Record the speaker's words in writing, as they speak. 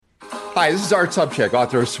Hi, this is Art Subcheck,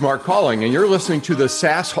 author of Smart Calling, and you're listening to the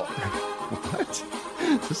SAS. What?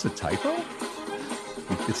 Is this a typo?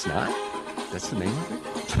 It's not? That's the name of it?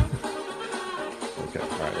 Okay, all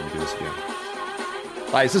right, let me do this again.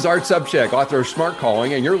 Hi, this is Art Subcheck, author of Smart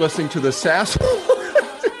Calling, and you're listening to the SAS.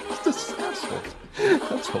 The SAS.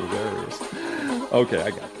 That's hilarious. Okay, I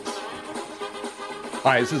got this.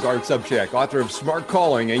 Hi, this is Art Subcheck, author of Smart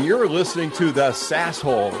Calling, and you're listening to the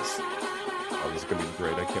Sassholes. Oh, this is going to be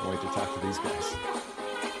great. I can't wait to talk to these guys.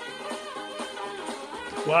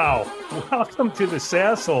 Wow. Welcome to the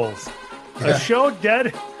Sassholes, a show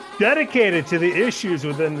dedicated to the issues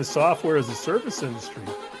within the software as a service industry.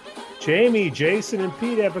 Jamie, Jason, and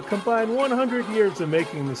Pete have a combined 100 years of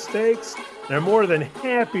making mistakes, and are more than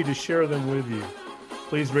happy to share them with you.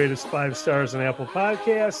 Please rate us 5 stars on Apple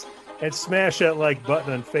Podcasts, and smash that like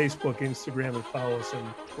button on Facebook, Instagram, and follow us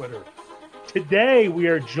on Twitter. Today, we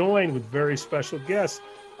are joined with very special guest,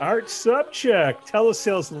 Art Subcheck,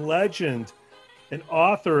 telesales legend and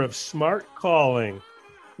author of Smart Calling.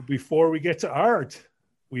 But before we get to Art,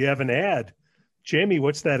 we have an ad. Jamie,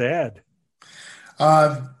 what's that ad?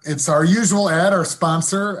 It's our usual ad, our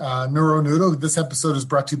sponsor, NeuroNoodle. This episode is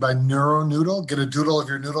brought to you by NeuroNoodle. Get a doodle of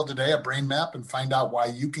your noodle today, a brain map, and find out why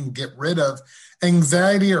you can get rid of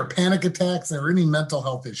anxiety or panic attacks or any mental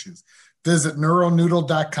health issues. Visit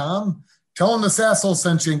neuronoodle.com. Tell them the Sassel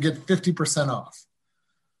sent you and get 50% off.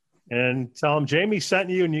 And tell them Jamie sent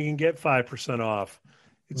you and you can get 5% off.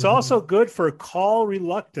 It's also good for call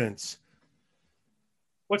reluctance.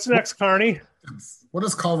 What's next, Carney? What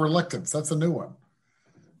is call reluctance? That's a new one.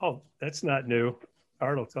 Oh, that's not new.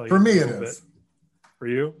 Art will tell you. For me, it is. For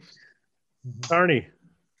you? Carney.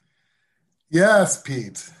 Yes,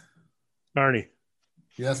 Pete. Carney.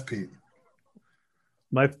 Yes, Pete.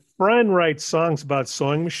 My friend writes songs about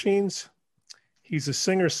sewing machines. He's a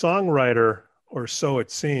singer-songwriter, or so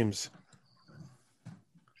it seems.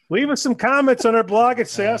 Leave us some comments on our blog at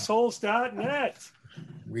sassholes.net.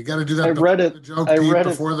 We got to do that. I read it.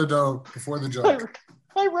 Before the joke.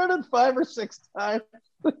 I read it 5 or 6 times.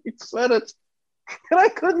 He said it, and I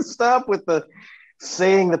couldn't stop with the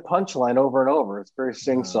saying the punchline over and over. It's very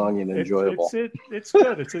sing-songy and enjoyable. It's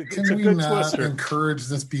good. It's a Can we good not twister. encourage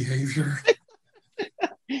this behavior?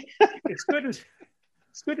 It's good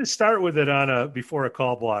to start with it on before a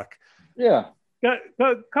call block. Yeah. Got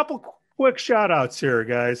a couple quick shout outs here,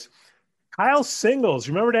 guys. Kyle Singles,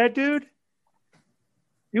 remember that dude?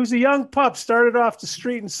 He was a young pup, started off the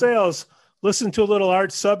street in sales, listened to a little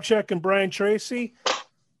Art Subcheck and Brian Tracy.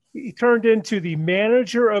 He turned into the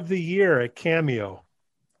manager of the year at Cameo.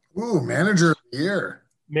 Ooh, manager of the year.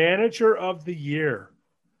 Manager of the year.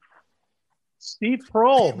 Steve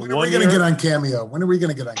Prohl. When are we going to get on Cameo?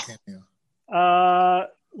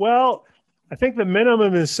 Well, I think the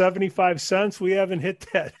minimum is 75 cents. We haven't hit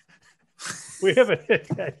that.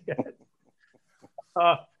 Yet.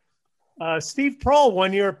 Steve Prohl,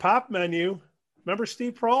 1 year Pop Menu. Remember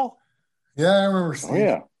Steve Prohl? Yeah, I remember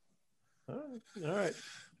Steve. Oh, yeah. All right.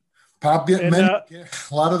 Pop Menu. A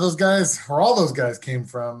lot of those guys, or all those guys, came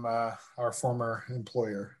from our former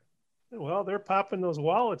employer. Well, they're popping those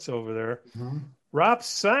wallets over there. Mm-hmm. Rob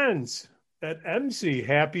Sens at MZ.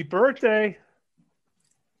 Happy birthday.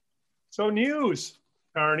 So news,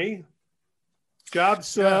 Carney.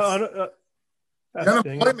 Jobs.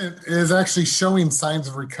 Unemployment is actually showing signs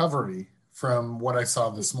of recovery from what I saw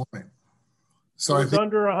this morning. So it's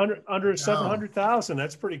under 700,000.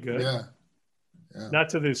 That's pretty good. Yeah. Not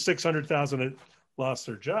to the 600,000 that lost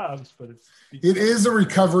their jobs, but it is a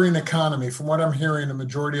recovering economy. From what I'm hearing, the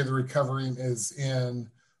majority of the recovering is in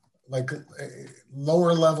like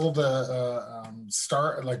lower level to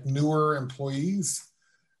start like newer employees,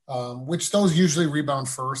 which those usually rebound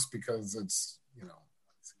first because it's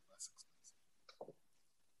less expensive.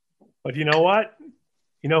 But you know what?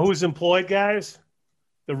 You know who's employed, guys?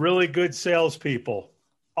 The really good salespeople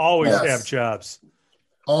always have jobs.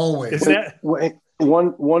 Always. Wait,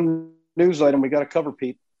 one news item we got to cover,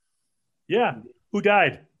 Pete. Yeah. Who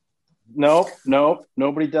died? No,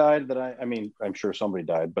 nobody died. I'm sure somebody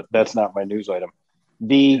died, but that's not my news item.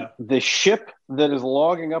 The ship that is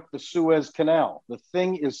logging up the Suez Canal. The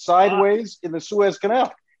thing is sideways in the Suez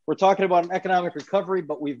Canal. We're talking about an economic recovery,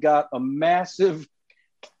 but we've got a massive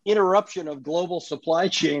interruption of global supply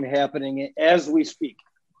chain happening as we speak.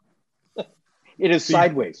 It is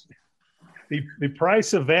sideways. The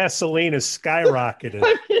price of Vaseline is skyrocketed.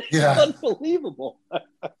 It's unbelievable.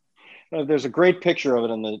 There's a great picture of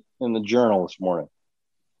it in the journal this morning.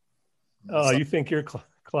 Oh, you think you're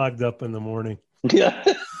clogged up in the morning? Yeah.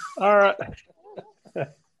 All right.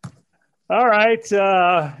 All right.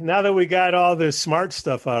 Now that we got all this smart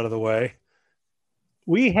stuff out of the way,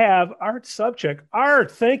 we have Art Subcheck.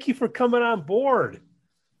 Art, thank you for coming on board.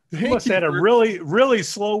 You must have had a really, really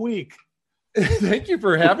slow week. Thank you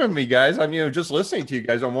for having me, guys. I'm just listening to you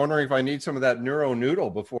guys. I'm wondering if I need some of that Neuro Noodle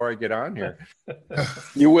before I get on here.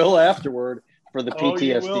 You will afterward for the Oh,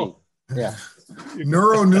 you PTSD. will. Yeah.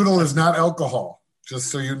 Neuro Noodle is not alcohol,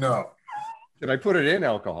 just so you know. Can I put it in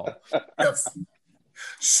alcohol? Yes.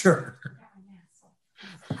 Sure.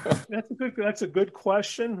 That's a good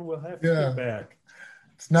question. We'll have to get back.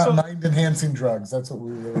 It's not mind-enhancing drugs. That's what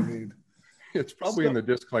we really need. It's probably in the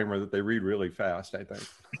disclaimer that they read really fast, I think.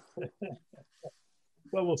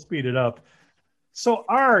 Well, we'll speed it up. So,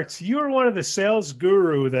 Art, you're one of the sales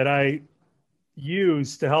guru that I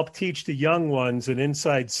used to help teach the young ones in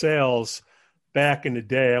inside sales back in the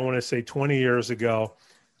day. I want to say 20 years ago,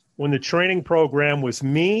 when the training program was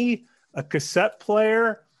me, a cassette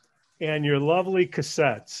player, and your lovely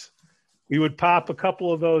cassettes. We would pop a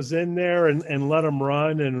couple of those in there and let them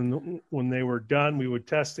run. And when they were done, we would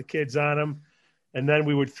test the kids on them, and then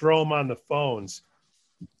we would throw them on the phones.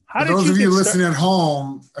 For those of you listening at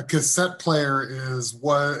home, a cassette player is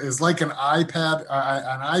like an iPad,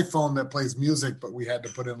 an iPhone that plays music, but we had to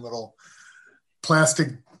put in little plastic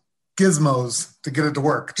gizmos to get it to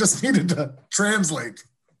work. Just needed to translate.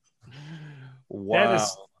 Wow.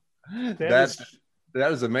 That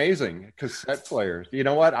is amazing. Cassette players. You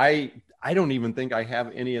know what? I don't even think I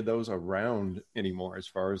have any of those around anymore as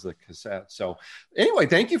far as the cassette. So anyway,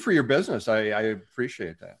 thank you for your business. I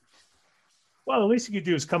appreciate that. Well, the least you could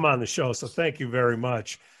do is come on the show. So thank you very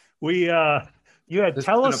much. You had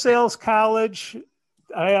Telesales College.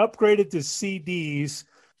 I upgraded to CDs.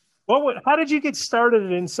 How did you get started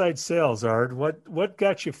in inside sales, Art? What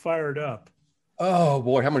got you fired up? Oh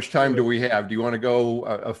boy, how much time do we have? Do you want to go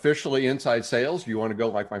officially inside sales? Do you want to go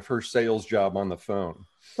like my first sales job on the phone?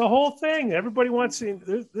 The whole thing. Everybody wants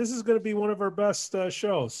to. This is going to be one of our best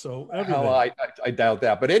shows. So everything. Oh, I doubt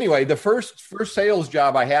that. But anyway, the first sales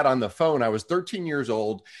job I had on the phone, I was 13 years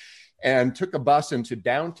old and took a bus into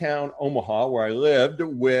downtown Omaha where I lived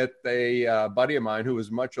with a buddy of mine who was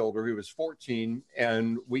much older. He was 14.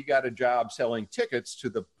 And we got a job selling tickets to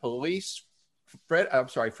the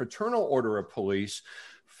Fraternal Order of Police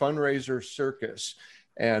fundraiser circus.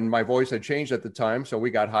 And my voice had changed at the time, so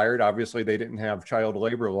we got hired. Obviously, they didn't have child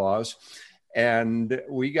labor laws. And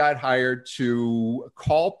we got hired to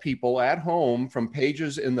call people at home from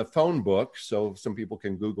pages in the phone book. So some people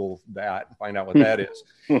can Google that and find out what that is.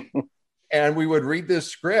 And we would read this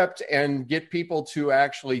script and get people to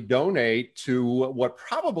actually donate to what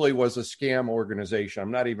probably was a scam organization.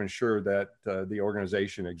 I'm not even sure that the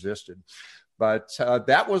organization existed. But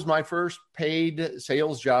that was my first paid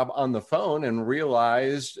sales job on the phone, and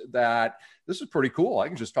realized that this is pretty cool. I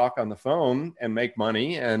can just talk on the phone and make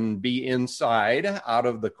money and be inside, out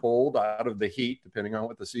of the cold, out of the heat, depending on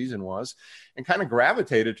what the season was, and kind of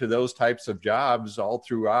gravitated to those types of jobs all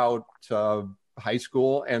throughout high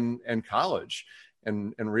school and college.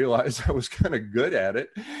 And realized I was kind of good at it.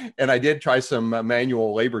 And I did try some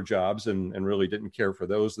manual labor jobs and really didn't care for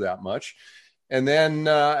those that much. And then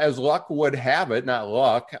as luck would have it, not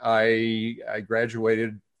luck, I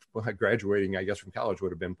graduated. Well, graduating, I guess, from college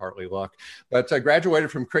would have been partly luck. But I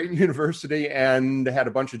graduated from Creighton University and had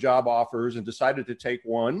a bunch of job offers and decided to take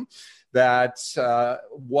one that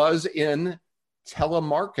was in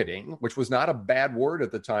telemarketing, which was not a bad word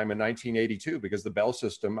at the time in 1982, because the Bell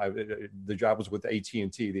system, the job was with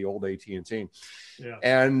AT&T, the old AT&T. Yeah.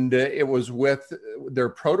 And it was with their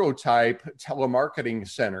prototype telemarketing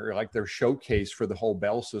center, like their showcase for the whole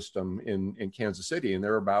Bell system in Kansas City. And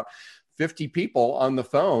there were about 50 people on the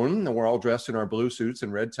phone, and we're all dressed in our blue suits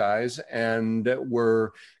and red ties, and we're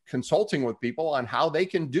consulting with people on how they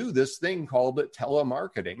can do this thing called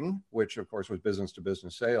telemarketing, which of course was business to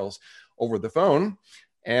business sales over the phone,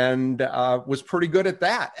 and was pretty good at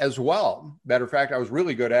that as well. Matter of fact, I was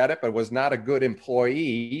really good at it, but was not a good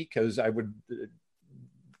employee, because I would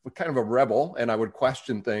kind of a rebel, and I would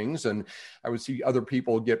question things, and I would see other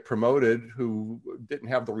people get promoted who didn't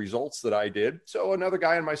have the results that I did. So another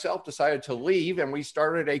guy and myself decided to leave, and we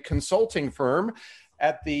started a consulting firm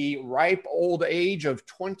at the ripe old age of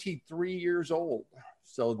 23 years old.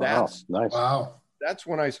 So that's nice. Wow. That's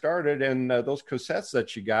when I started. And those cassettes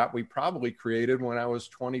that you got, we probably created when I was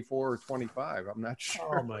 24 or 25. I'm not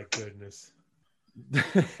sure. Oh my goodness.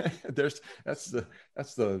 That's the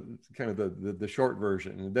kind of the short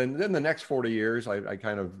version. And then the next 40 years, I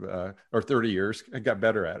kind of, or 30 years, I got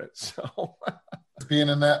better at it. So being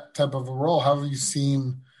in that type of a role, how have you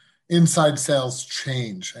seen inside sales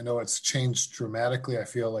change? I know it's changed dramatically, I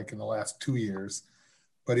feel like, in the last 2 years,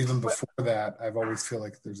 but even before that, I've always feel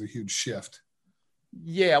like there's a huge shift.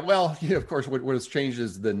 Yeah, well, of course, what has changed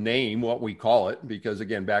is the name, what we call it, because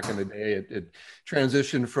again, back in the day, it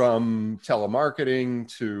transitioned from telemarketing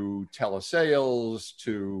to telesales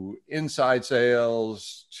to inside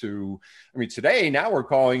sales to, I mean, today, now we're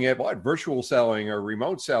calling it what, virtual selling or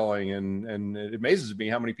remote selling. And it amazes me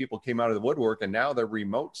how many people came out of the woodwork and now they're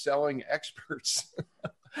remote selling experts.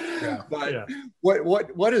 Yeah. But Yeah.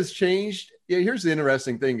 what has changed? Yeah, here's the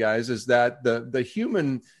interesting thing, guys, is that the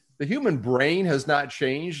human brain has not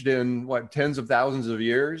changed in tens of thousands of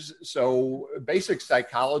years. So basic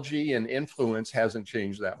psychology and influence hasn't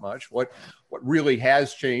changed that much. What really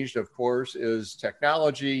has changed, of course, is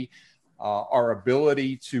technology, our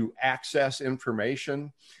ability to access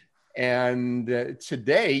information. And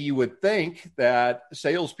today you would think that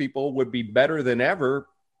salespeople would be better than ever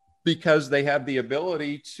because they have the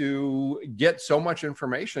ability to get so much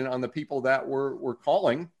information on the people that we're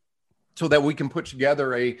calling, so that we can put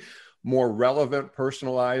together a more relevant,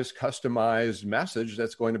 personalized, customized message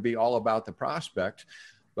that's going to be all about the prospect.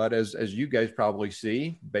 But as you guys probably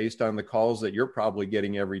see, based on the calls that you're probably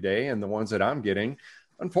getting every day and the ones that I'm getting,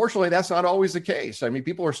 unfortunately, that's not always the case. I mean,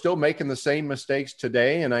 people are still making the same mistakes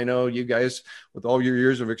today. And I know you guys, with all your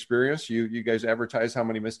years of experience, you guys advertise how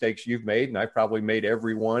many mistakes you've made. And I probably made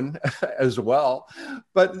every one as well.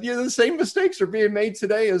 But the same mistakes are being made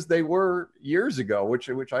today as they were years ago,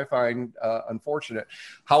 which I find unfortunate.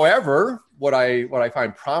 However, what I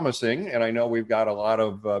find promising, and I know we've got a lot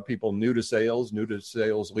of people new to sales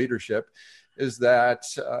leadership, is that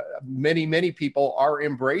many people are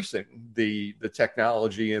embracing the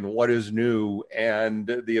technology and what is new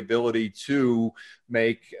and the ability to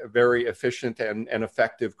make very efficient and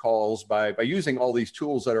effective calls by using all these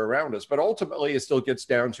tools that are around us. But ultimately, it still gets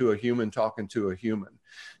down to a human talking to a human.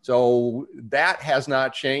 So that has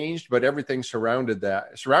not changed, but everything surrounding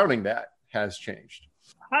that has changed.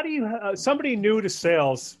 How do you, somebody new to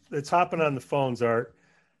sales that's hopping on the phones, Art,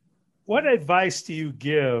 what advice do you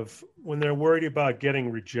give when they're worried about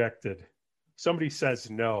getting rejected? Somebody says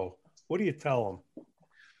no. What do you tell them?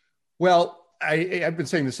 Well, I've been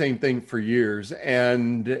saying the same thing for years,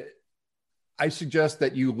 and I suggest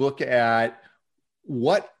that you look at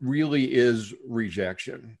what really is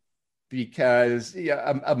rejection, because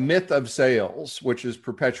a myth of sales, which is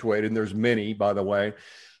perpetuated, and there's many, by the way,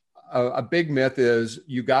 a big myth is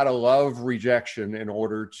you got to love rejection in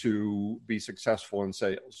order to be successful in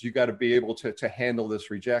sales. You got to be able to handle this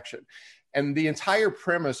rejection. And the entire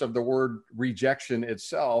premise of the word rejection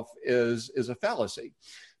itself is a fallacy,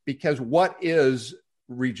 because what is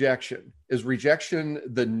rejection? Is rejection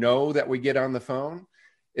the no that we get on the phone?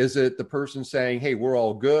 Is it the person saying, hey, we're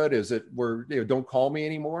all good? Is it don't call me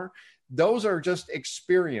anymore? Those are just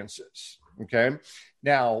experiences. Okay.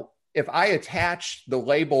 Now, if I attach the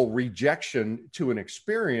label rejection to an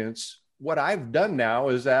experience, what I've done now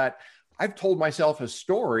is that I've told myself a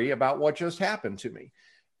story about what just happened to me.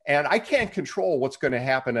 And I can't control what's going to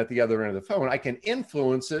happen at the other end of the phone. I can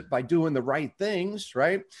influence it by doing the right things,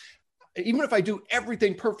 right? Even if I do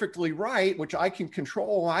everything perfectly right, which I can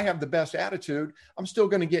control, I have the best attitude, I'm still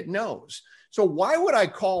going to get no's. So why would I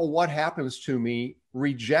call what happens to me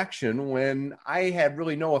rejection when I had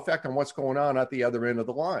really no effect on what's going on at the other end of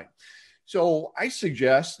the line? So I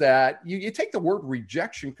suggest that you take the word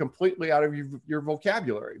rejection completely out of your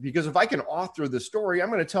vocabulary, because if I can author the story, I'm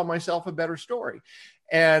going to tell myself a better story.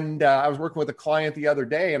 And I was working with a client the other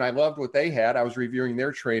day, and I loved what they had. I was reviewing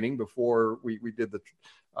their training before we did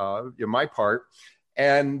my part.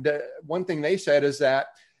 And one thing they said is that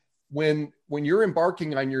when you're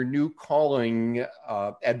embarking on your new calling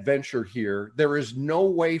adventure here, there is no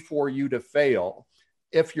way for you to fail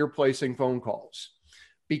if you're placing phone calls,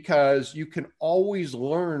 because you can always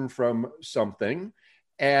learn from something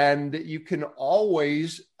and you can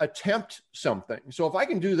always attempt something. So if I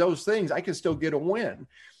can do those things, I can still get a win.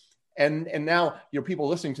 And now, people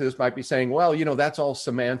listening to this might be saying, well, that's all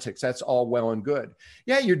semantics. That's all well and good.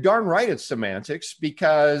 Yeah, you're darn right. It's semantics,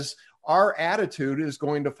 because our attitude is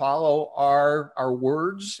going to follow our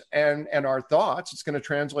words and our thoughts. It's going to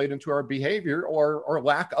translate into our behavior or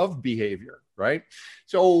lack of behavior, right?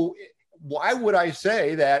 So why would I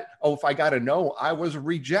say that, if I got a no, I was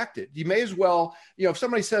rejected? You may as well, if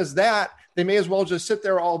somebody says that, they may as well just sit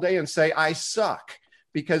there all day and say, I suck.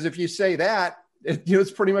 Because if you say that, it's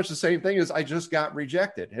pretty much the same thing as I just got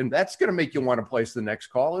rejected. And that's going to make you want to place the next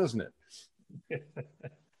call, isn't it?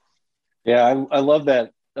 Yeah, I love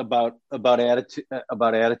that about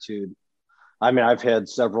attitude. I mean, I've had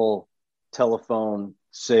several telephone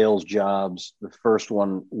sales jobs. The first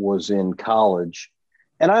one was in college,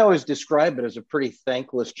 and I always describe it as a pretty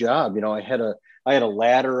thankless job. I had I had a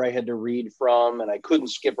ladder I had to read from, and I couldn't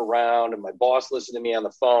skip around, and my boss listened to me on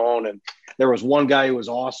the phone, and there was one guy who was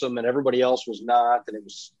awesome and everybody else was not, and it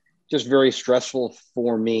was just very stressful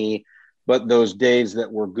for me. But those days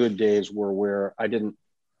that were good days were where I didn't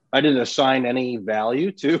assign any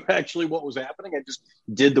value to actually what was happening. I just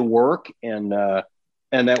did the work, and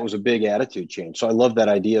that was a big attitude change. So I love that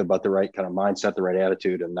idea about the right kind of mindset, the right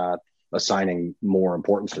attitude, and not assigning more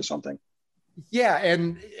importance to something. Yeah.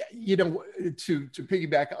 And, to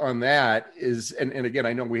piggyback on that is, and again,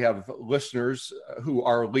 I know we have listeners who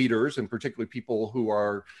are leaders, and particularly people who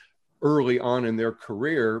are early on in their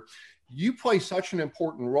career. You play such an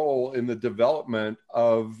important role in the development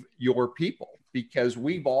of your people, because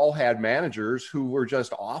we've all had managers who were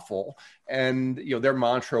just awful. And, their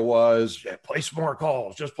mantra was place more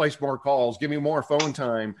calls, just place more calls, give me more phone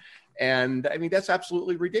time. And I mean, that's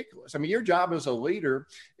absolutely ridiculous. I mean, your job as a leader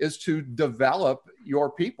is to develop your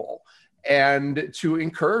people and to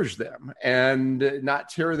encourage them and not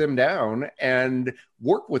tear them down, and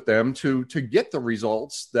work with them to get the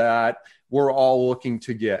results that we're all looking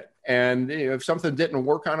to get. And if something didn't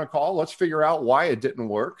work on a call, let's figure out why it didn't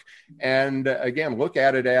work. And again, look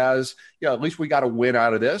at it as, at least we got a win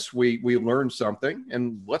out of this. We learned something,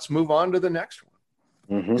 and let's move on to the next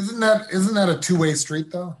one. Mm-hmm. Isn't that a two-way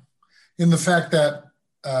street though? In the fact that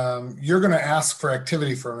you're going to ask for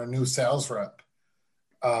activity from a new sales rep,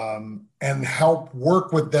 and help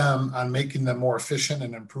work with them on making them more efficient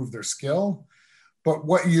and improve their skill. But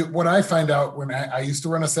what I find out when I used to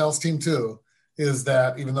run a sales team too, is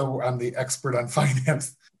that even though I'm the expert on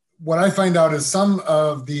finance, what I find out is some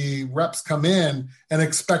of the reps come in and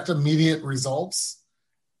expect immediate results,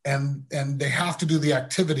 and they have to do the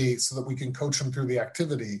activity so that we can coach them through the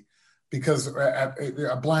activity, because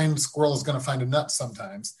a blind squirrel is going to find a nut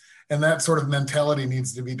sometimes. And that sort of mentality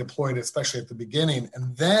needs to be deployed, especially at the beginning.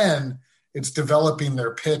 And then it's developing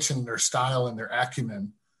their pitch and their style and their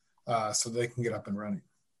acumen, so they can get up and running.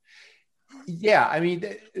 Yeah, I mean,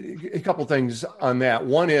 a couple things on that.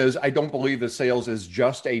 One is, I don't believe that sales is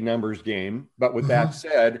just a numbers game. But with that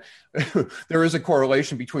said, there is a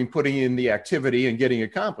correlation between putting in the activity and getting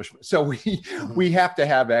accomplishment. So we have to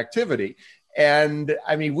have activity. And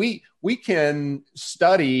I mean, we can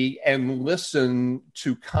study and listen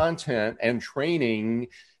to content and training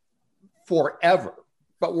forever,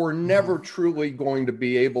 but we're never truly going to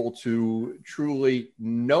be able to truly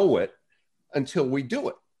know it until we do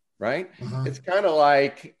it, right? It's kind of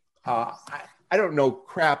like, I don't know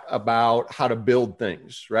crap about how to build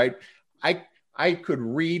things, right? I could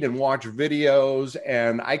read and watch videos,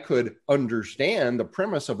 and I could understand the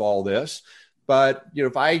premise of all this. But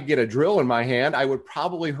if I get a drill in my hand, I would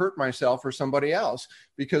probably hurt myself or somebody else,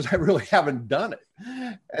 because I really haven't done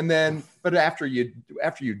it. And then, but after you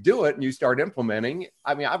do it and you start implementing,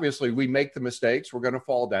 I mean, obviously we make the mistakes, we're going to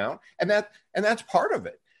fall down, and that's part of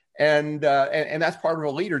it. And that's part of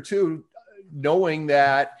a leader too, knowing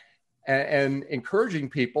that and encouraging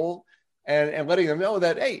people and letting them know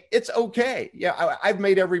that, hey, it's okay. Yeah, I've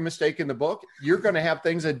made every mistake in the book. You're going to have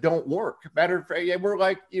things that don't work. Matter of fact, we're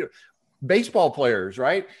like, baseball players,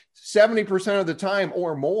 right? 70% of the time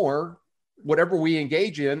or more, whatever we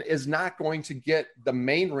engage in is not going to get the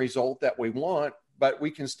main result that we want, but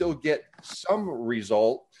we can still get some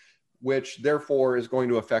result, which therefore is going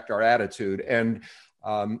to affect our attitude. And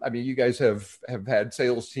I mean, you guys have had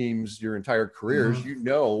sales teams your entire careers. You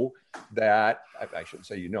know that, I shouldn't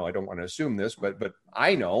say, I don't want to assume this, but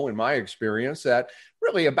I know in my experience that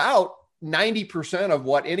really about 90% of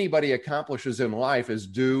what anybody accomplishes in life is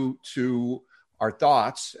due to our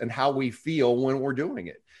thoughts and how we feel when we're doing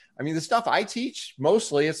it. I mean, the stuff I teach,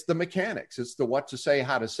 mostly it's the mechanics, it's the what to say,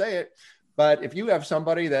 how to say it. But if you have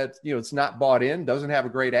somebody that, it's not bought in, doesn't have a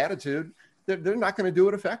great attitude, they're not going to do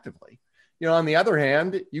it effectively. On the other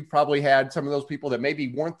hand, you've probably had some of those people that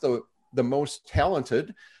maybe weren't the most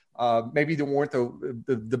talented, maybe they weren't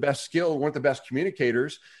the best skill, weren't the best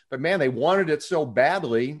communicators, but man, they wanted it so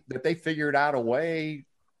badly that they figured out a way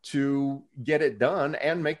to get it done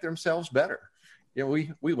and make themselves better.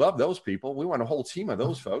 We love those people. We want a whole team of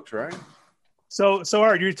those folks, right? So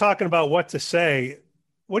Art, you're talking about what to say.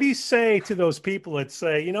 What do you say to those people that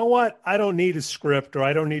say, you know what, I don't need a script, or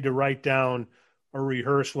I don't need to write down or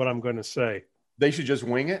rehearse what I'm going to say? They should just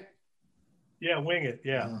wing it? Yeah, wing it,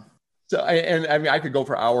 yeah. So, and I mean, I could go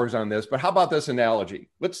for hours on this, but how about this analogy?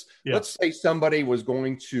 Let's say somebody was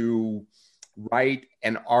going to write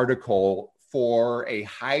an article for a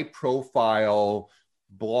high profile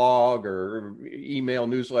blog or email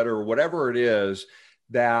newsletter or whatever it is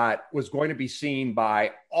that was going to be seen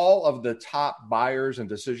by all of the top buyers and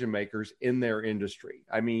decision makers in their industry.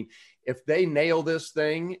 I mean, if they nail this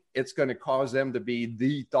thing, it's going to cause them to be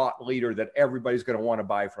the thought leader that everybody's going to want to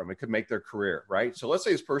buy from. It could make their career, right? So let's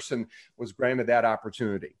say this person was granted that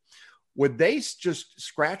opportunity. Would they just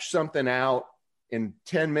scratch something out in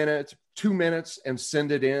 10 minutes, 2 minutes, and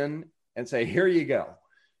send it in and say, here you go?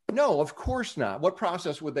 No, of course not. What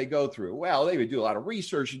process would they go through? Well, they would do a lot of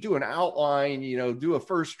research, do an outline, do a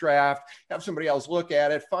first draft, have somebody else look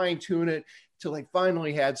at it, fine tune it till they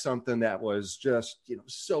finally had something that was just,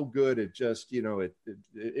 so good. It just,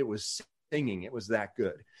 it was singing. It was that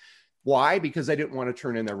good. Why? Because they didn't want to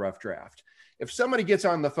turn in their rough draft. If somebody gets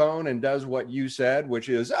on the phone and does what you said, which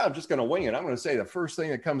is, I'm just going to wing it. I'm going to say the first thing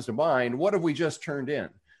that comes to mind. What have we just turned in?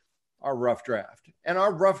 Our rough draft. And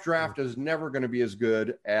our rough draft is never going to be as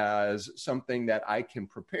good as something that I can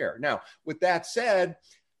prepare. Now, with that said,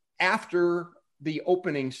 after the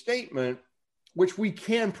opening statement, which we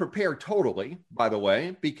can prepare totally, by the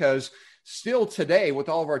way, because still today with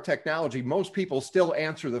all of our technology, most people still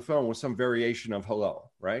answer the phone with some variation of hello,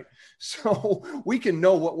 right? So we can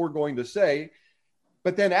know what we're going to say.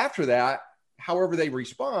 But then after that, however they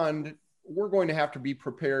respond, we're going to have to be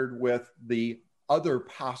prepared with the other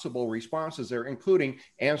possible responses there, including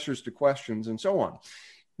answers to questions and so on.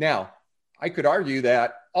 Now, I could argue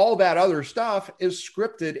that all that other stuff is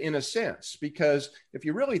scripted in a sense, because if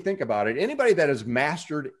you really think about it, anybody that has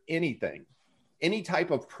mastered anything, any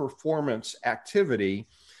type of performance activity,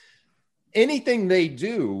 anything they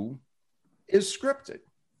do is scripted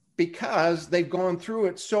because they've gone through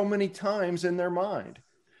it so many times in their mind.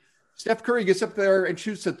 Steph Curry gets up there and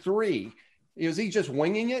shoots a three. Is he just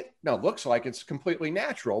winging it? No, it looks like it's completely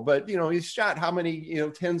natural, but he's shot how many,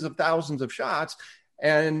 tens of thousands of shots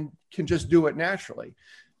and can just do it naturally.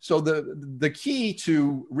 So the key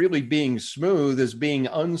to really being smooth is being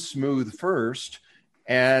unsmooth first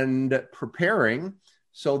and preparing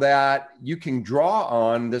so that you can draw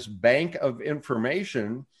on this bank of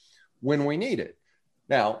information when we need it.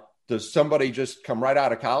 Now, does somebody just come right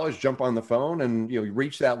out of college, jump on the phone and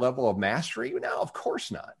reach that level of mastery? No, of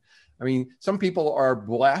course not. I mean, some people are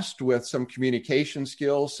blessed with some communication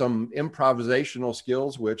skills, some improvisational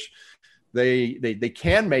skills, which they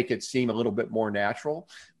can make it seem a little bit more natural.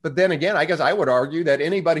 But then again, I guess I would argue that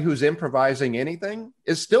anybody who's improvising anything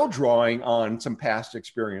is still drawing on some past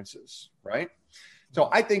experiences, right? So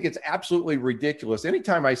I think it's absolutely ridiculous.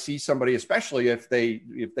 Anytime I see somebody, especially if they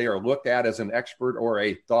are looked at as an expert or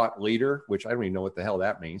a thought leader, which I don't even know what the hell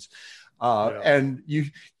that means, and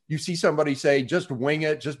you see somebody say, just wing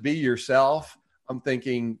it, just be yourself. I'm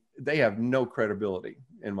thinking they have no credibility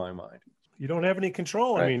in my mind. You don't have any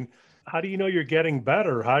control. Right. I mean, how do you know you're getting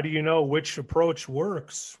better? How do you know which approach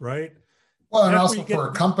works, right? Well, and also for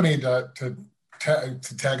a company to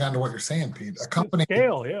tag on to what you're saying, Pete, a company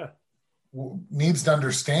scale, needs to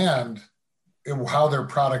understand how their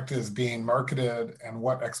product is being marketed and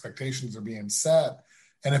what expectations are being set.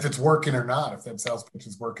 And if it's working or not, if that sales pitch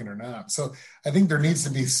is working or not. So I think there needs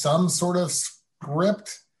to be some sort of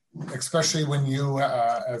script, especially when you,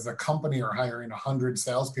 as a company, are hiring 100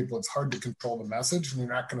 salespeople. It's hard to control the message, and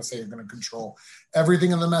you're not going to say you're going to control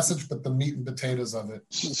everything in the message, but the meat and potatoes of it.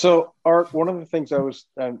 So, Art, one of the things I was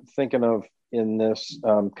thinking of in this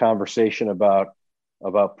conversation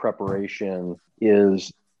about preparation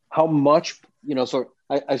is how much, So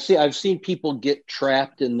I've seen people get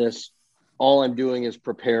trapped in this. All I'm doing is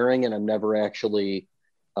preparing, and I'm never actually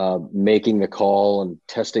making the call and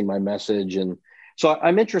testing my message. And so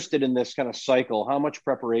I'm interested in this kind of cycle. How much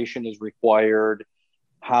preparation is required?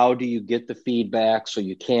 How do you get the feedback so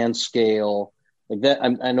you can scale like that?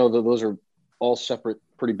 I know that those are all separate,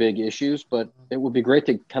 pretty big issues, but it would be great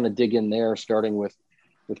to kind of dig in there, starting with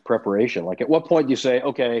preparation. Like, at what point do you say,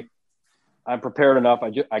 okay, I'm prepared enough,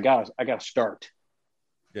 I gotta start?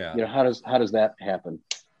 Yeah. How does that happen?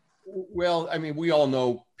 Well, I mean, we all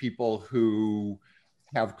know people who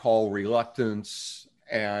have call reluctance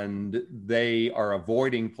and they are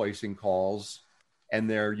avoiding placing calls, and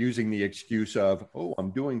they're using the excuse of, oh,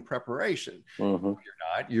 I'm doing preparation. Mm-hmm. No,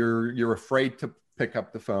 you're not. You're afraid to pick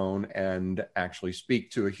up the phone and actually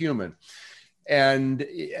speak to a human. And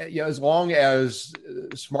as long as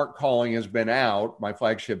Smart Calling has been out, my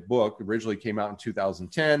flagship book originally came out in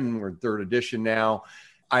 2010. We're in third edition now.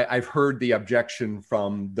 I've heard the objection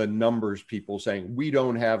from the numbers people saying, we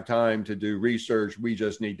don't have time to do research. We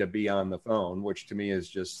just need to be on the phone, which to me is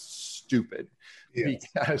just stupid. Yes.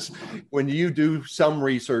 Because when you do some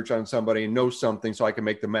research on somebody and know something so I can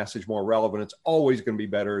make the message more relevant, it's always going to be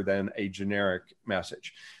better than a generic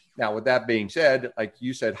message. Now, with that being said, like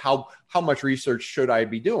you said, how much research should I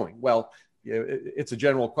be doing? Well, it's a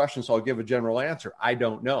general question, so I'll give a general answer. I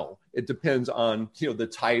don't know. It depends on the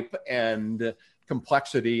type and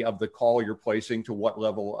complexity of the call you're placing to what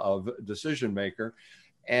level of decision maker.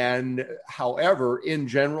 And however, in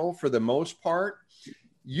general, for the most part,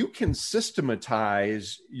 you can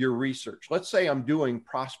systematize your research. Let's say I'm doing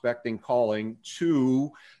prospecting calling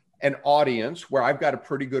to an audience where I've got a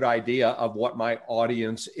pretty good idea of what my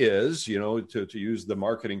audience is, to use the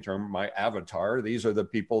marketing term, my avatar. These are the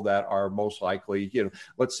people that are most likely,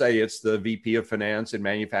 let's say it's the VP of finance in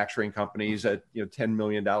manufacturing companies at, $10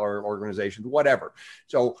 million organizations, whatever.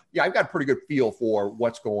 So yeah, I've got a pretty good feel for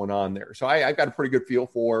what's going on there. So I've got a pretty good feel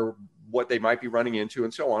for what they might be running into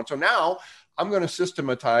and so on. So now I'm going to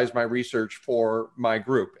systematize my research for my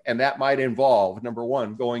group. And that might involve, number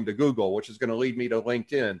one, going to Google, which is going to lead me to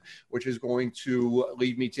LinkedIn, which is going to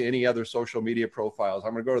lead me to any other social media profiles.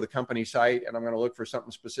 I'm going to go to the company site and I'm going to look for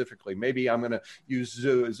something specifically. Maybe I'm going to use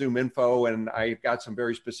Zoom Info and I've got some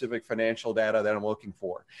very specific financial data that I'm looking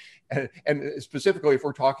for. And specifically, if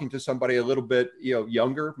we're talking to somebody a little bit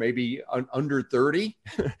younger, maybe under 30,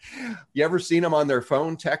 you ever seen them on their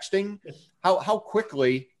phone texting? How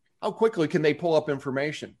quickly can they pull up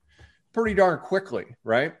information? Pretty darn quickly,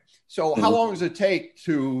 right? So how long does it take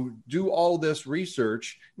to do all this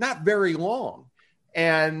research? Not very long.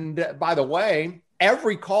 And by the way,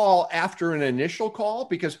 every call after an initial call,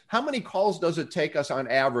 because how many calls does it take us on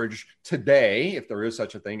average today, if there is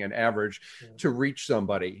such a thing, an average, to reach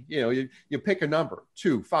somebody? You pick a number,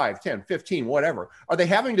 2, 5, 10, 15, whatever. Are they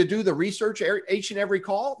having to do the research each and every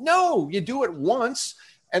call? No, you do it once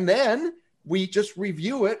and then we just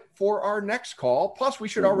review it for our next call. Plus, we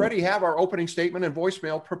should already have our opening statement and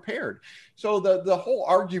voicemail prepared. So the whole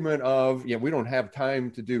argument of, we don't have time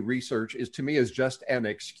to do research to me is just an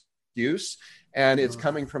excuse. And it's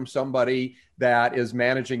coming from somebody that is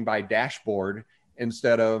managing by dashboard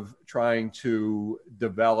instead of trying to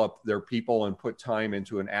develop their people and put time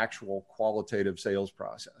into an actual qualitative sales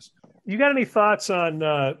process. You got any thoughts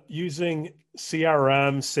on using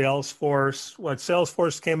CRM, Salesforce?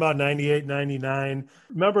 Salesforce came out in 98, 99.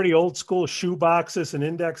 Remember the old school shoe boxes and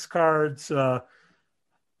index cards? How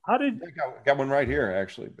did... I got one right here,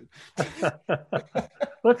 actually.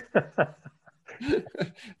 Look,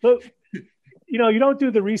 you don't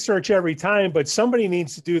do the research every time, but somebody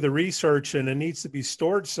needs to do the research and it needs to be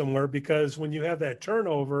stored somewhere, because when you have that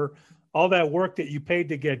turnover, all that work that you paid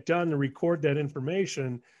to get done to record that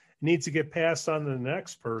information needs to get passed on to the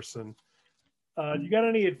next person. You got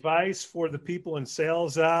any advice for the people in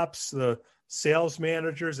sales ops, the sales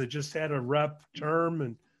managers that just had a rep term?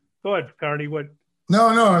 And go ahead, Carney. What?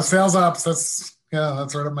 No, sales ops. That's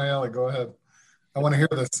right up my alley. Go ahead. I want to hear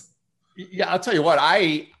this. Yeah, I'll tell you what,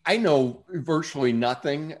 I know virtually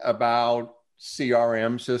nothing about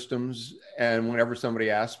CRM systems. And whenever somebody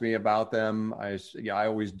asks me about them, I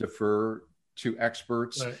always defer to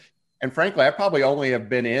experts. Right. And frankly, I probably only have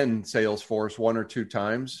been in Salesforce 1 or 2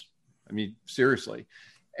 times. I mean, seriously.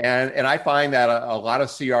 And I find that a lot of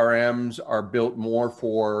CRMs are built more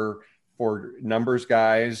for numbers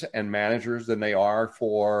guys and managers than they are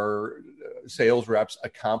for sales reps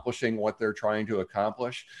accomplishing what they're trying to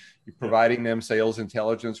accomplish. You're providing them sales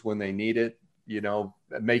intelligence when they need it,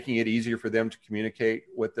 making it easier for them to communicate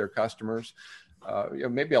with their customers.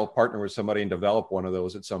 Maybe I'll partner with somebody and develop one of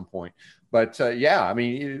those at some point. But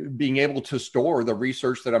being able to store the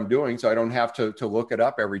research that I'm doing so I don't have to look it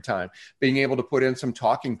up every time, being able to put in some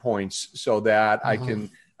talking points so that I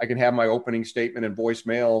can have my opening statement and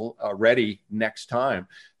voicemail ready next time,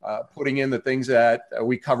 putting in the things that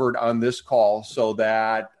we covered on this call so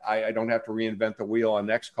that I don't have to reinvent the wheel on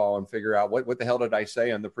next call and figure out what the hell did I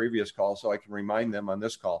say on the previous call so I can remind them on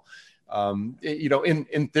this call.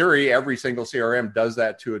 In theory, every single CRM does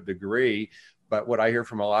that to a degree. But what I hear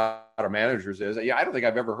from a lot of managers is, I don't think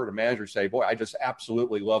I've ever heard a manager say, boy, I just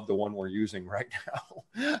absolutely love the one we're using right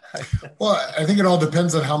now. Well, I think it all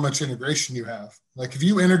depends on how much integration you have. Like if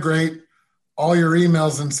you integrate all your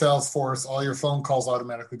emails in Salesforce, all your phone calls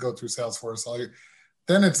automatically go through Salesforce,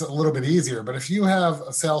 then it's a little bit easier. But if you have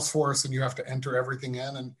a Salesforce and you have to enter everything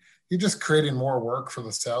in, and you're just creating more work for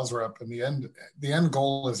the sales rep, in the end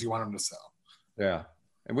goal is you want them to sell. Yeah.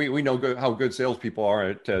 And we know how good salespeople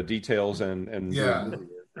are at details and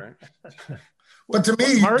right? But to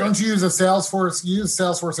me, don't you use a Salesforce? Use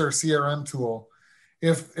Salesforce or a CRM tool.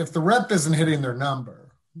 If the rep isn't hitting their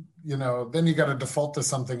number, then you got to default to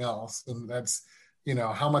something else. And that's,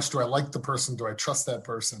 how much do I like the person? Do I trust that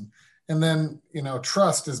person? And then,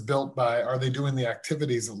 trust is built by, are they doing the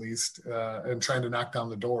activities at least and trying to knock down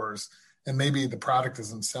the doors? And maybe the product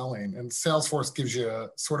isn't selling. And Salesforce gives you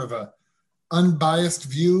a sort of a unbiased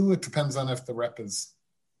view. It depends on if the rep is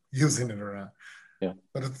using it or not. Yeah.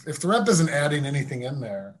 But if the rep isn't adding anything in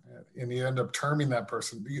there and you end up terming that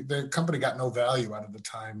person, the company got no value out of the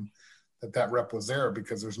time that rep was there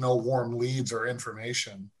because there's no warm leads or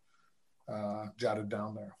information jotted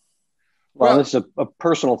down there. Well, this is a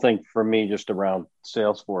personal thing for me just around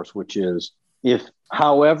Salesforce, which is if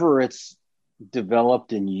however it's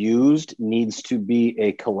developed and used needs to be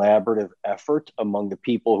a collaborative effort among the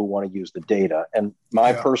people who want to use the data. And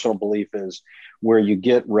my personal belief is where you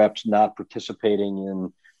get reps not participating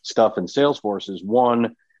in stuff in Salesforce is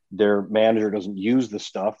one, their manager doesn't use the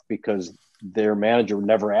stuff because their manager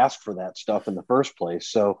never asked for that stuff in the first place.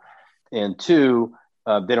 So, and two,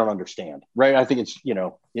 they don't understand, right? I think it's,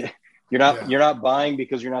 you're not buying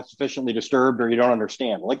because you're not sufficiently disturbed or you don't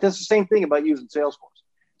understand. Like that's the same thing about using Salesforce.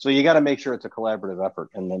 So you got to make sure it's a collaborative effort.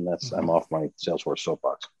 And then I'm off my Salesforce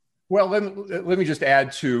soapbox. Well, let me just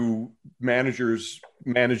add to managers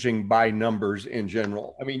managing by numbers in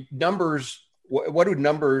general. I mean, numbers, what do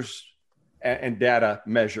numbers and data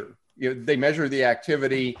measure? They measure the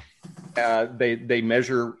activity. They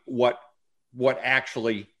measure what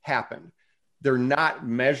actually happened. They're not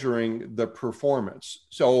measuring the performance.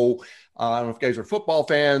 So I don't know if you guys are football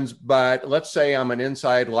fans, but let's say I'm an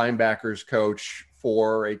inside linebackers coach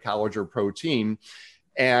for a college or pro team,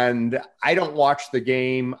 and I don't watch the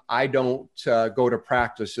game. I don't go to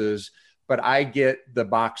practices, but I get the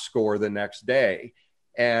box score the next day.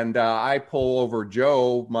 And I pull over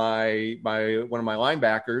Joe, one of my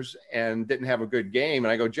linebackers, and didn't have a good game.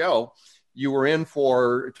 And I go, Joe, you were in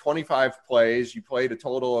for 25 plays. You played a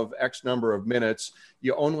total of X number of minutes.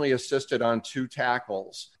 You only assisted on 2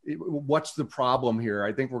 tackles. What's the problem here?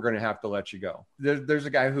 I think we're going to have to let you go. There's a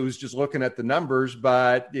guy who's just looking at the numbers,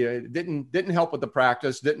 but didn't help with the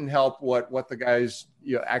practice, didn't help what the guy's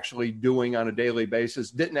actually doing on a daily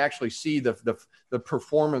basis, didn't actually see the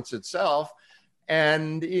performance itself.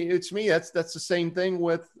 And it's me. That's the same thing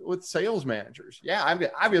with sales managers. Yeah, I mean,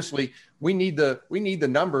 obviously we need the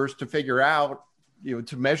numbers to figure out,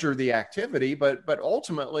 to measure the activity, but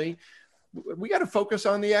ultimately we got to focus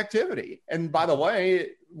on the activity. And by the way,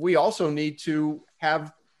 we also need to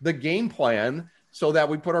have the game plan so that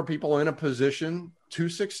we put our people in a position to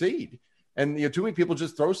succeed. And too many people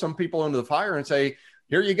just throw some people into the fire and say,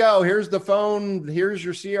 here you go, here's the phone, here's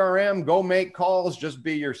your CRM, go make calls, just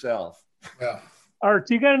be yourself. Yeah. Art,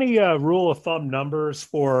 do you got any rule of thumb numbers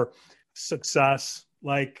for success?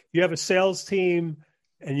 Like you have a sales team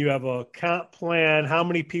and you have a comp plan. How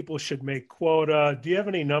many people should make quota? Do you have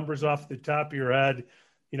any numbers off the top of your head?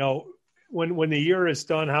 When the year is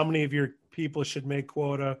done, how many of your people should make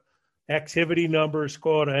quota? Activity numbers,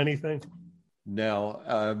 quota, anything? No,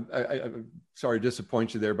 I'm sorry to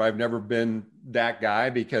disappoint you there, but I've never been that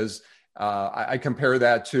guy because I compare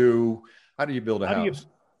that to how do you build a house?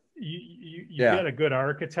 You get a good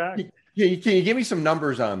architect. Can you give me some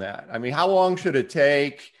numbers on that? I mean, how long should it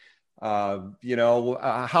take? How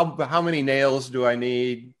many nails do I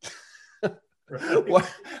need?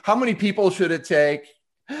 How many people should it take?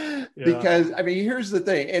 Yeah. Because I mean, here's the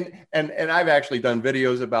thing, and I've actually done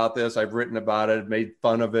videos about this. I've written about it, made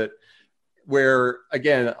fun of it. Where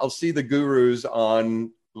again, I'll see the gurus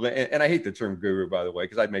on. And I hate the term guru, by the way,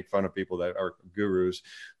 because I make fun of people that are gurus,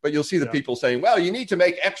 but you'll see the people saying, well, you need to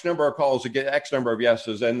make X number of calls to get X number of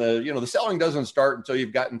yeses. And the selling doesn't start until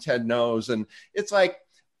you've gotten 10 no's. And it's like,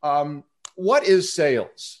 what is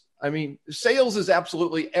sales? I mean, sales is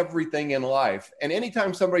absolutely everything in life. And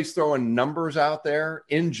anytime somebody's throwing numbers out there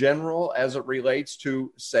in general, as it relates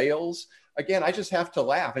to sales, again, I just have to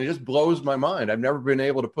laugh and it just blows my mind. I've never been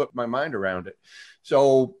able to put my mind around it.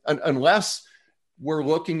 So unless we're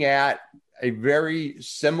looking at a very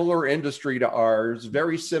similar industry to ours,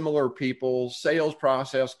 very similar people, sales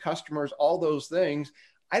process, customers, all those things,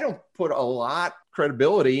 I don't put a lot of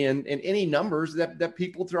credibility in any numbers that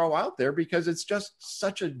people throw out there because it's just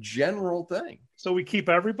such a general thing. So we keep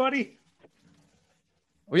everybody?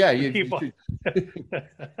 Well, yeah.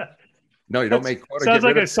 No, you don't make quota. Sounds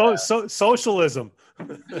like a socialism.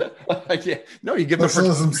 Yeah. No, you give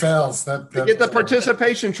socialism sales. You get the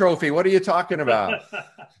participation trophy. What are you talking about?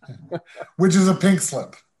 Which is a pink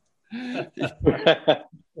slip.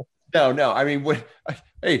 No. I mean,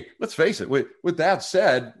 hey, let's face it. With that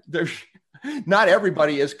said, there's not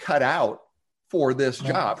everybody is cut out for this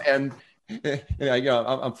job, and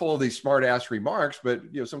I'm full of these smart ass remarks. But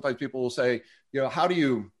sometimes people will say, how do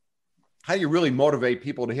you really motivate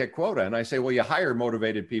people to hit quota? And I say, well, you hire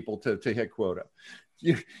motivated people to hit quota.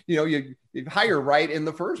 You hire right in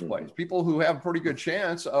the first place, people who have a pretty good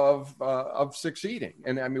chance of succeeding.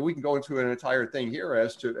 And I mean, we can go into an entire thing here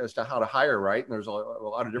as to how to hire right. And there's a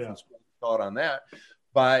lot of different thought on that.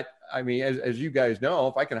 But I mean, as you guys know,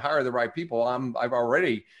 if I can hire the right people, I've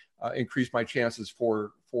already increased my chances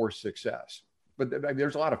for success. But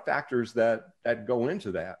there's a lot of factors that go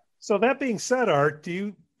into that. So that being said, Art, do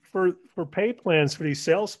you for pay plans for these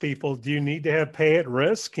salespeople, do you need to have pay at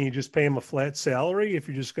risk? Can you just pay them a flat salary if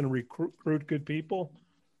you're just going to recruit good people?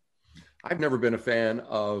 I've never been a fan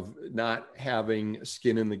of not having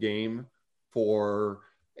skin in the game for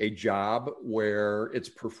a job where it's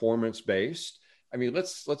performance based. I mean,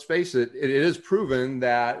 let's face it, it is proven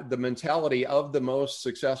that the mentality of the most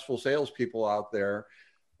successful salespeople out there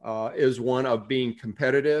is one of being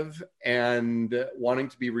competitive and wanting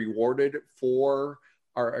to be rewarded for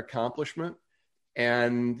our accomplishment.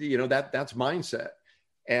 And, that's mindset.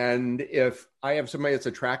 And if I have somebody that's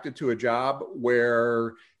attracted to a job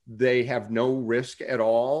where they have no risk at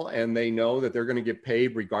all, and they know that they're going to get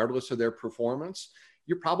paid regardless of their performance,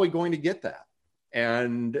 you're probably going to get that.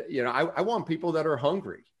 And, I want people that are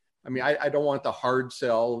hungry. I mean, I don't want the hard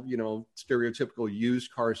sell, stereotypical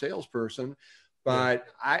used car salesperson, but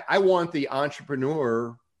I want the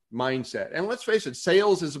entrepreneur mindset. And let's face it,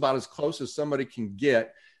 sales is about as close as somebody can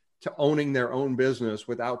get to owning their own business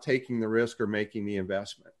without taking the risk or making the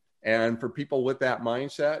investment. And for people with that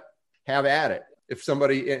mindset, have at it. If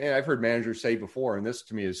somebody, and I've heard managers say before, and this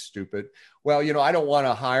to me is stupid, well, I don't want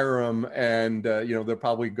to hire them and, they'll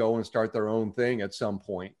probably go and start their own thing at some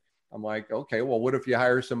point. I'm like, okay, well, what if you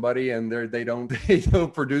hire somebody and they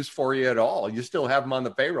don't produce for you at all? You still have them on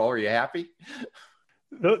the payroll. Are you happy?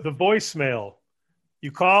 The voicemail.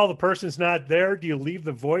 You call, the person's not there. Do you leave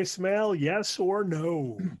the voicemail? Yes or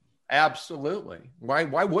no? Absolutely. Why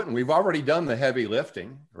wouldn't we? We've already done the heavy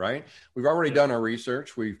lifting, right? We've already done our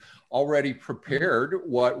research. We've already prepared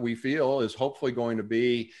what we feel is hopefully going to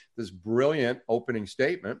be this brilliant opening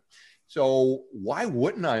statement. So why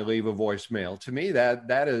wouldn't I leave a voicemail? To me,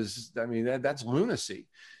 that's lunacy.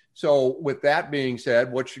 So with that being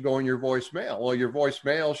said, what should go in your voicemail? Well, your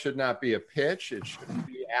voicemail should not be a pitch. It shouldn't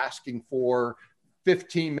be asking for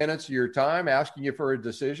 15 minutes of your time, asking you for a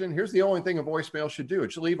decision. Here's the only thing a voicemail should do.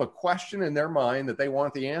 It should leave a question in their mind that they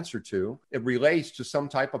want the answer to. It relates to some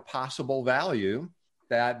type of possible value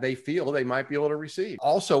that they feel they might be able to receive.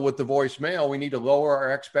 Also, with the voicemail, we need to lower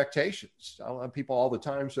our expectations. I'll have people all the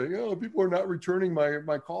time say, people are not returning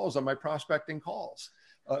my calls on my prospecting calls.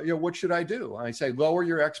 What should I do? I say, lower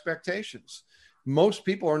your expectations. Most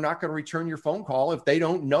people are not going to return your phone call if they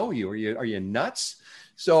don't know you. Are you nuts?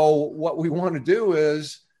 So what we want to do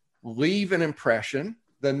is leave an impression.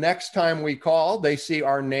 The next time we call, they see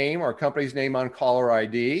our name, our company's name on caller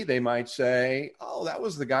ID. They might say, oh, that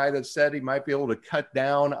was the guy that said he might be able to cut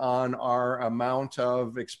down on our amount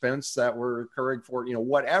of expense that we're incurring for,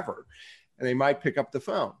 whatever. And they might pick up the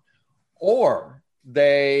phone. Or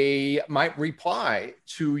they might reply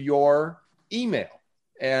to your email.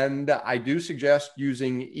 And I do suggest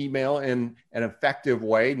using email in an effective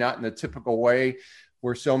way, not in a typical way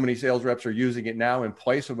where so many sales reps are using it now in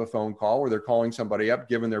place of a phone call where they're calling somebody up,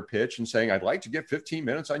 giving their pitch and saying, I'd like to get 15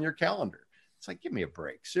 minutes on your calendar. It's like, give me a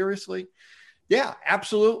break. Seriously? Yeah,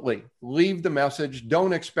 absolutely. Leave the message.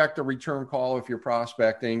 Don't expect a return call if you're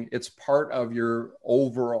prospecting. It's part of your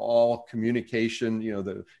overall communication,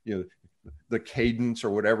 the cadence or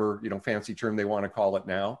whatever, fancy term they want to call it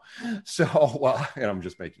now. So, and I'm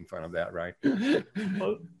just making fun of that, right?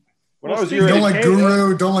 When I was your don't like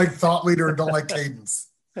guru, don't like thought leader, don't like cadence.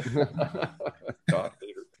 Thought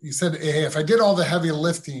leader. You said, hey, if I do all the heavy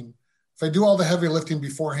lifting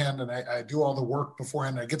beforehand and I do all the work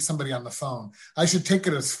beforehand, and I get somebody on the phone, I should take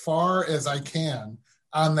it as far as I can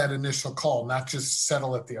on that initial call, not just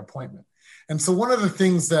settle at the appointment. And so one of the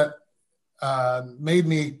things that made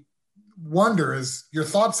me wonder is your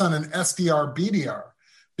thoughts on an SDR, BDR,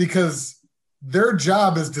 because their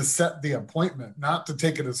job is to set the appointment, not to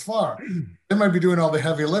take it as far. They might be doing all the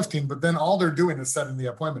heavy lifting, but then all they're doing is setting the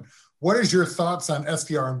appointment. What is your thoughts on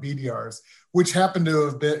SDR and BDRs, which happen to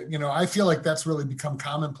have been, I feel like that's really become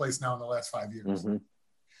commonplace now in the last 5 years. Mm-hmm.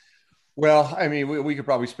 Well, I mean, we could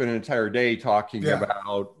probably spend an entire day talking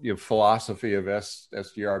about philosophy of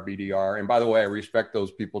SDR, BDR. And by the way, I respect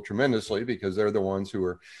those people tremendously because they're the ones who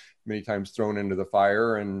are many times thrown into the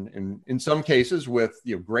fire, and in some cases with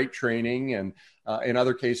great training, and in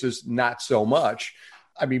other cases not so much.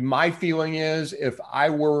 I mean, my feeling is if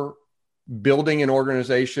I were building an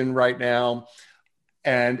organization right now,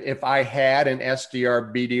 and if I had an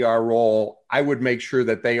SDR, BDR role, I would make sure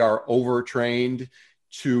that they are overtrained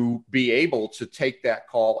to be able to take that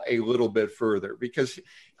call a little bit further. Because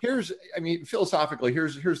philosophically,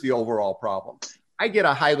 here's the overall problem. I get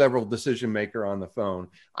a high level decision maker on the phone.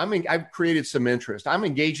 I've created some interest. I'm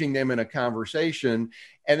engaging them in a conversation.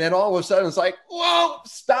 And then all of a sudden it's like, whoa,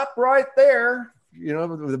 stop right there. You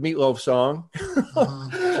know, the Meatloaf song.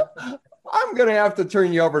 I'm going to have to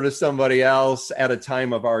turn you over to somebody else at a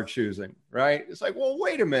time of our choosing, right? It's like, well,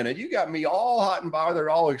 wait a minute. You got me all hot and bothered,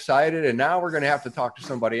 all excited. And now we're going to have to talk to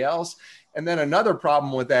somebody else. And then another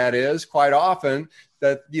problem with that is quite often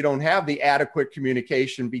that you don't have the adequate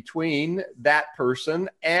communication between that person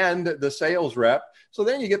and the sales rep. So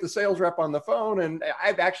then you get the sales rep on the phone. And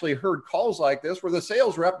I've actually heard calls like this where the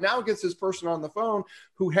sales rep now gets this person on the phone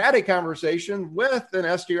who had a conversation with an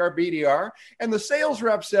SDR, BDR, and the sales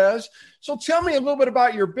rep says, so tell me a little bit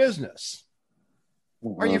about your business.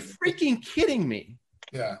 Are you freaking kidding me?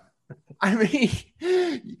 Yeah. I mean,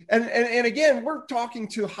 and again, we're talking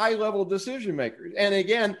to high level decision makers. And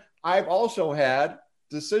again, I've also had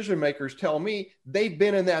decision makers tell me they've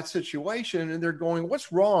been in that situation and they're going,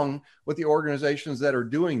 what's wrong with the organizations that are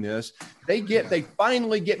doing this? They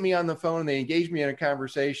finally get me on the phone and they engage me in a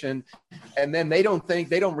conversation. And then they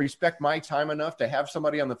don't respect my time enough to have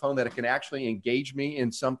somebody on the phone that can actually engage me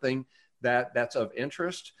in something that's of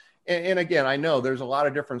interest. And again, I know there's a lot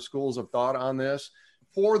of different schools of thought on this.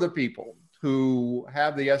 For the people who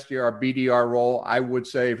have the SDR, BDR role, I would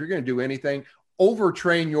say if you're going to do anything,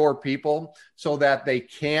 overtrain your people so that they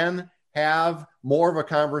can have more of a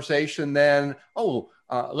conversation than,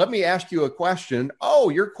 let me ask you a question. Oh,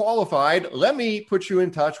 you're qualified. Let me put you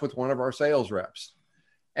in touch with one of our sales reps.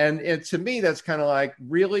 And to me, that's kind of like,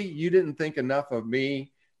 really, you didn't think enough of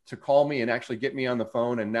me to call me and actually get me on the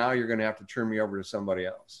phone. And now you're going to have to turn me over to somebody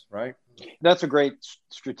else, right? That's a great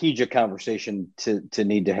strategic conversation to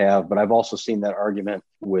need to have. But I've also seen that argument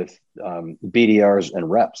with BDRs and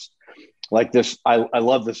reps. Like this, I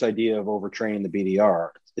love this idea of overtraining the BDR.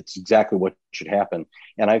 It's exactly what should happen.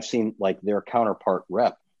 And I've seen like their counterpart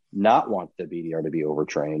rep not want the BDR to be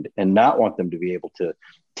overtrained and not want them to be able to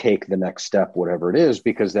take the next step, whatever it is,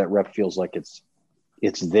 because that rep feels like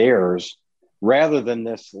it's theirs, rather than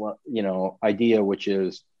this, idea, which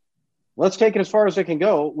is, let's take it as far as it can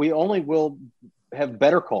go. We only will have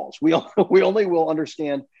better calls. We only will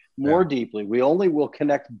understand more deeply. We only will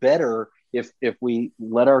connect better if we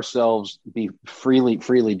let ourselves be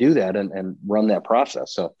freely do that and run that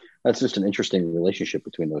process. So that's just an interesting relationship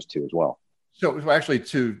between those two as well. So actually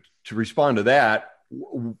to respond to that,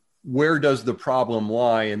 where does the problem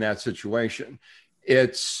lie in that situation?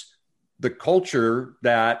 It's the culture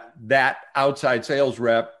that outside sales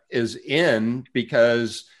rep is in,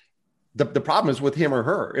 because the problem is with him or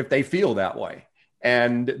her, if they feel that way.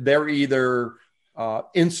 And they're either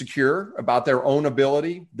insecure about their own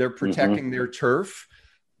ability, they're protecting their turf.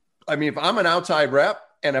 I mean, if I'm an outside rep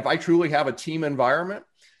and if I truly have a team environment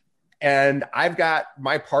and I've got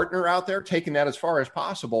my partner out there taking that as far as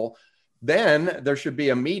possible, then there should be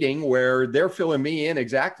a meeting where they're filling me in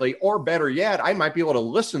exactly, or better yet, I might be able to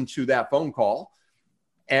listen to that phone call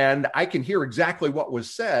and I can hear exactly what was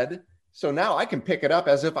said. So now I can pick it up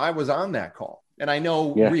as if I was on that call. And I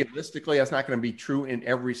know realistically, that's not going to be true in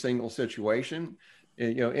every single situation.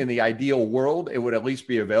 In the ideal world, it would at least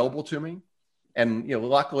be available to me. And,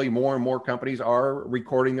 luckily more and more companies are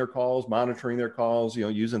recording their calls, monitoring their calls,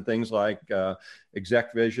 using things like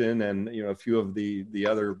ExecVision and, a few of the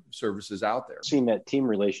other services out there. Seen that team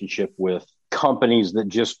relationship with companies that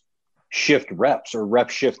just shift reps or rep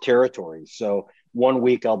shift territories. So one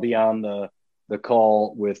week I'll be on the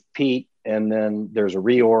call with Pete, and then there's a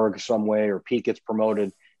reorg some way, or Pete gets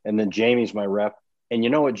promoted, and then Jamie's my rep. And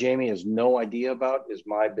you know what Jamie has no idea about is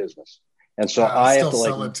my business. And so I have to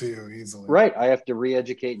sell it to you easily. Right. I have to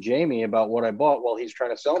re-educate Jamie about what I bought while he's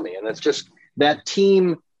trying to sell me. And that's just that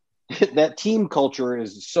team culture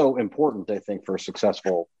is so important, I think, for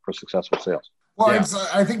successful sales. Well,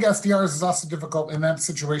 I think SDRs is also difficult in that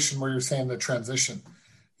situation where you're saying the transition.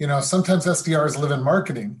 Sometimes SDRs live in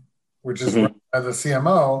marketing, which is run by the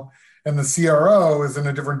CMO, and the CRO is in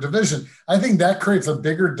a different division. I think that creates a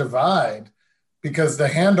bigger divide, because the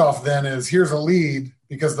handoff then is, here's a lead,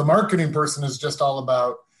 because the marketing person is just all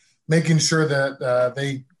about making sure that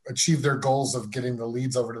they achieve their goals of getting the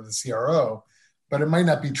leads over to the CRO, but it might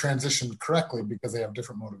not be transitioned correctly because they have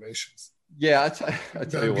different motivations. Yeah, I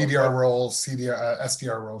tell you what. BDR role,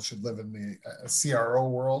 SDR role should live in the CRO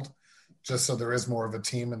world, just so there is more of a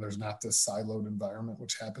team and there's not this siloed environment,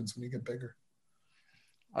 which happens when you get bigger.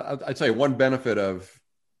 I'd say one benefit of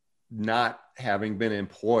not having been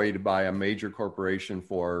employed by a major corporation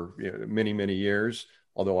for many, many years,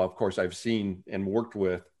 although of course I've seen and worked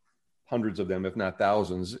with hundreds of them, if not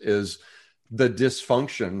thousands, is the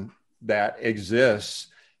dysfunction that exists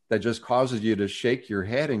that just causes you to shake your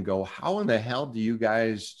head and go, how in the hell do you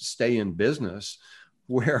guys stay in business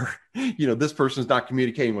where, this person's not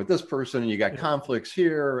communicating with this person and you got conflicts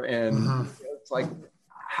here. And it's like,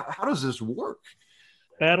 how does this work?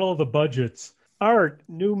 Battle of the budgets. Art,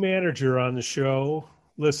 new manager on the show,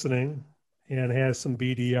 listening and has some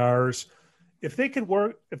BDRs. If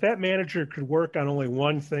that manager could work on only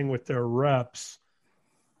one thing with their reps,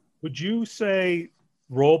 would you say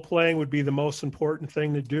role playing would be the most important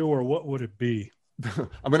thing to do, or what would it be?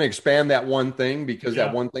 I'm going to expand that one thing because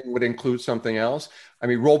that one thing would include something else. I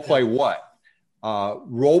mean, role play what?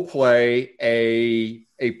 Role play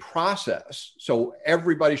a process. So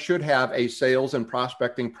everybody should have a sales and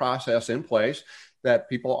prospecting process in place that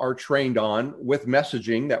people are trained on with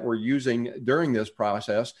messaging that we're using during this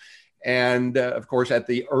process. And of course, at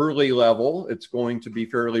the early level, it's going to be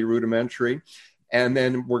fairly rudimentary. And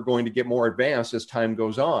then we're going to get more advanced as time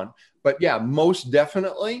goes on. But yeah, most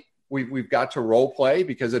definitely, we've got to role play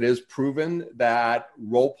because it is proven that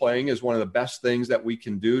role playing is one of the best things that we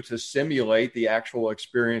can do to simulate the actual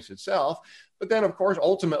experience itself. But then, of course,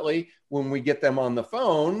 ultimately, when we get them on the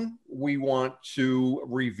phone, we want to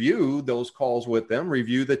review those calls with them,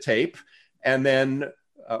 review the tape, and then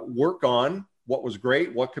work on what was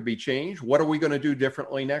great, what could be changed, what are we going to do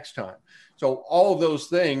differently next time. So all of those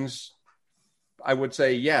things, I would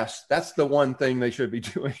say, yes, that's the one thing they should be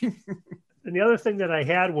doing. And the other thing that I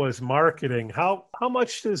had was marketing. How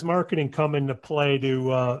much does marketing come into play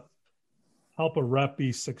to help a rep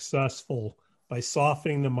be successful by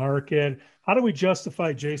softening the market? How do we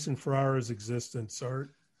justify Jason Ferrara's existence,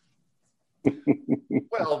 Art?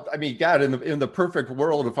 Well, I mean, God, in the perfect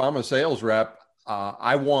world, if I'm a sales rep,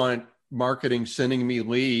 I want marketing sending me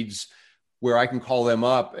leads where I can call them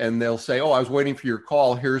up and they'll say, oh, I was waiting for your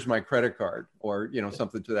call. Here's my credit card, or,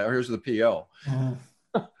 something to that. Here's the PO.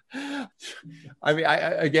 I mean,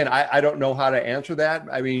 I don't know how to answer that.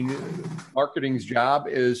 I mean, marketing's job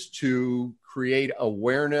is to create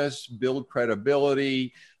awareness, build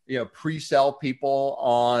credibility, pre-sell people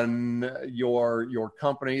on your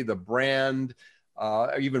company, the brand,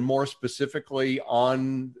 even more specifically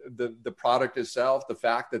on the product itself, the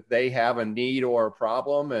fact that they have a need or a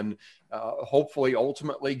problem, and hopefully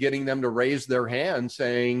ultimately getting them to raise their hand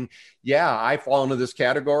saying, yeah, I fall into this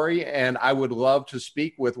category and I would love to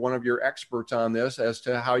speak with one of your experts on this as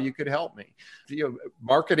to how you could help me.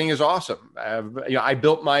 Marketing is awesome. I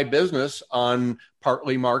built my business on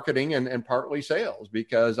partly marketing and partly sales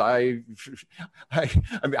because I've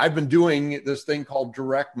been doing this thing called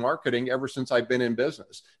direct marketing ever since I've been in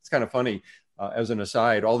business. It's kind of funny. As an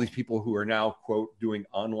aside, all these people who are now, quote, doing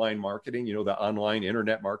online marketing, the online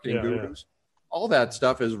internet marketing gurus, all that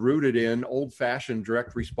stuff is rooted in old-fashioned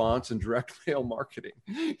direct response and direct mail marketing.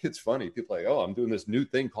 It's funny. People are like, oh, I'm doing this new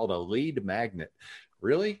thing called a lead magnet.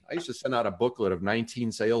 Really? I used to send out a booklet of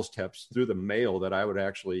 19 sales tips through the mail that I would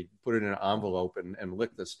actually put it in an envelope and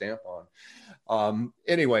lick the stamp on.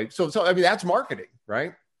 Anyway, so I mean, that's marketing,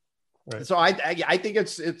 right? Right. So I think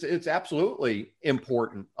it's absolutely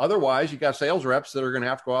important. Otherwise, you got sales reps that are going to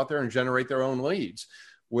have to go out there and generate their own leads,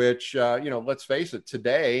 which, let's face it,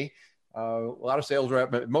 today, most sales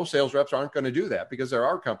reps aren't going to do that because there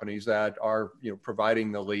are companies that are,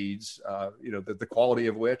 providing the leads, the quality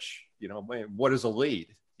of which, what is a lead?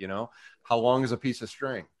 How long is a piece of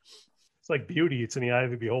string? It's like beauty. It's in the eye of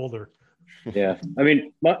the beholder. Yeah. I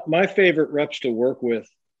mean, my favorite reps to work with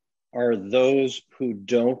are those who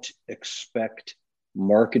don't expect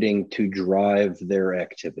marketing to drive their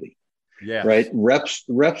activity. Yeah. Right. Reps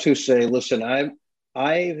who say, listen,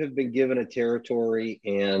 I have been given a territory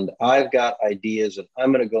and I've got ideas and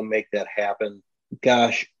I'm going to go make that happen.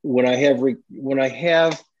 Gosh, when I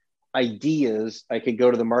have ideas, I could go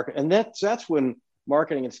to the market. And that's when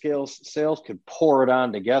marketing and sales could pour it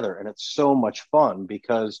on together. And it's so much fun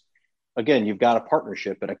because, again, you've got a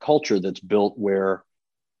partnership and a culture that's built where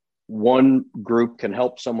one group can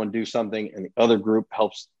help someone do something and the other group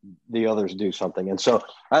helps the others do something. And so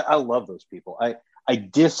I love those people. I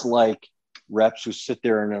dislike reps who sit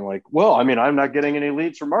there and they're like, well, I mean, I'm not getting any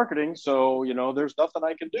leads for marketing. So, there's nothing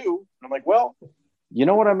I can do. And I'm like, well, you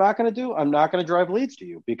know what I'm not going to do? I'm not going to drive leads to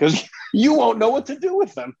you because you won't know what to do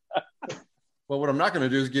with them. Well, what I'm not going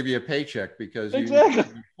to do is give you a paycheck because exactly.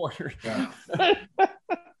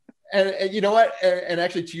 And you know what? And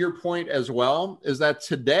actually, to your point as well, is that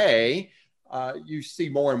today you see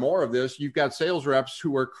more and more of this. You've got sales reps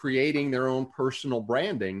who are creating their own personal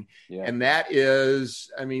branding. Yeah. And that is,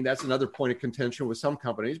 that's another point of contention with some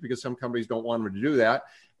companies because some companies don't want them to do that.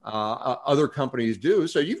 Other companies do.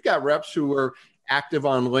 So you've got reps who are active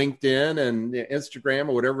on LinkedIn and Instagram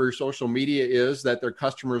or whatever your social media is that their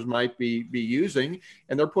customers might be using,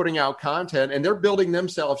 and they're putting out content and they're building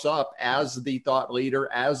themselves up as the thought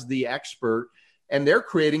leader, as the expert, and they're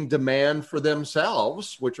creating demand for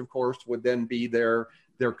themselves, which of course would then be their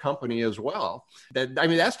company as well.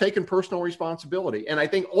 That's taking personal responsibility. And I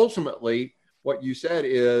think ultimately what you said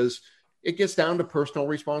is it gets down to personal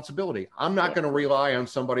responsibility. I'm not going to rely on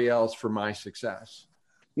somebody else for my success.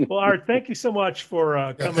 Well, Art, thank you so much for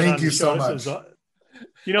coming on. Thank you so much.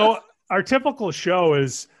 Our typical show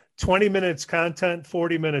is 20 minutes content,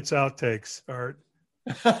 40 minutes outtakes, Art.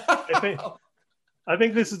 I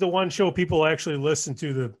think this is the one show people actually listen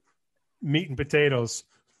to, the meat and potatoes.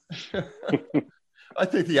 I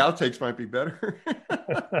think the outtakes might be better.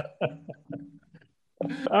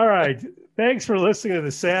 All right. Thanks for listening to the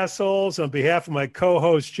Sassholes. On behalf of my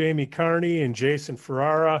co-hosts, Jamie Carney and Jason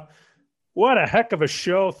Ferrara, what a heck of a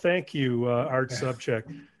show. Thank you, Art Subcheck.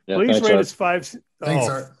 Yeah, Please thanks, rate Art. us 5. Thanks,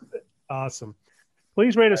 Art. Awesome.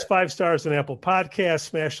 Please rate us 5 stars on Apple Podcasts.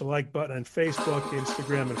 Smash the like button on Facebook,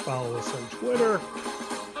 Instagram, and follow us on Twitter.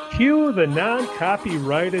 Cue the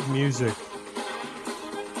non-copyrighted music.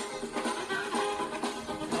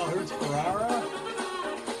 Oh, here's Ferrara.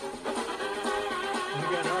 We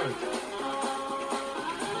got Art.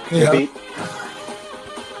 Yeah. Pete.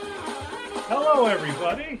 Hello,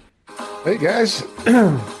 everybody. Hey, guys.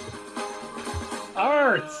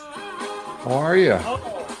 Art. How are you? Oh,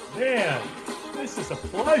 man. This is a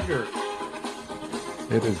pleasure.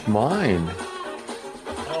 It is mine.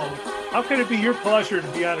 Oh, how can it be your pleasure to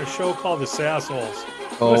be on a show called The Sassholes?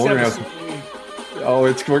 Oh, Let's we're have gonna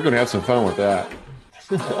a we're gonna have some fun with that.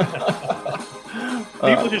 People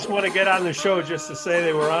just want to get on the show just to say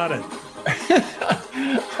they were on it.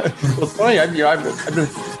 Well, it's funny. I've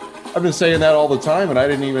been saying that all the time, and I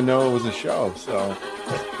didn't even know it was a show. So,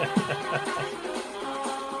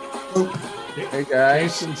 hey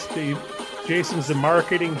guys, Jason's the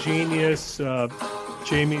marketing genius.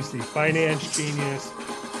 Jamie's the finance genius,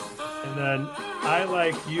 and then I,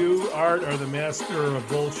 like you, Art, are the master of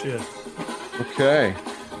bullshit. Okay.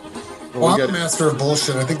 Well, I'm the master of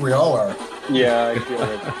bullshit. I think we all are. Yeah, I feel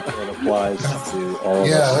like it applies to all of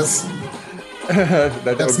Yeah, us.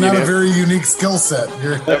 that's not a very unique skill set.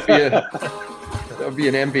 That would be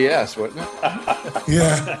an MBS, wouldn't it?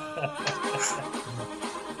 Yeah.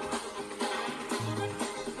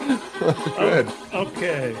 Good.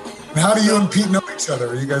 Okay. How do you and Pete know each other?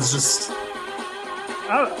 Are you guys just...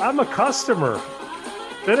 I'm a customer.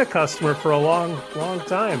 Been a customer for a long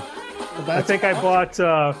time. I think I bought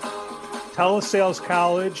Telesales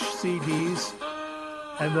College CDs,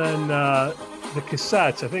 and then the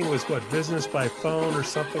cassettes. I think it was Business by Phone or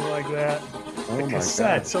something like that. The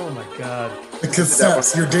cassettes. Oh my God. The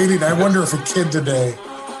cassettes. You're dating. I wonder if a kid today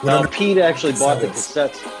would No, understand Pete actually bought the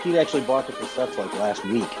cassettes. cassettes. Pete actually bought the cassettes like last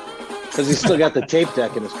week because he's still got the tape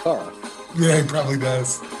deck in his car. Yeah, he probably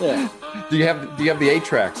does. Yeah. Do you have the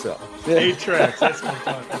 8-tracks though? 8 tracks. That's what I'm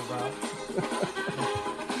talking about.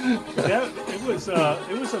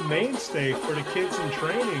 It was a mainstay for the kids in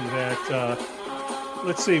training. That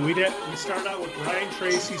let's see, we started out with Brian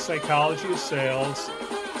Tracy, Psychology of Sales,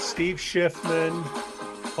 Steve Schiffman,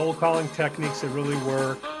 cold calling techniques that really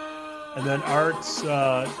work, and then Art's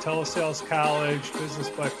Telesales College, Business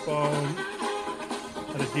by Phone,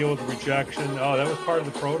 how to deal with rejection. Oh, that was part of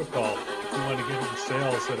the protocol if you want to get into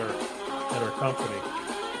sales at our company.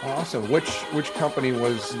 Awesome. Which company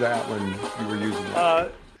was that when you were using it?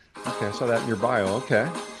 Okay, I saw that in your bio. Okay.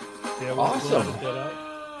 Yeah, awesome.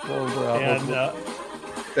 And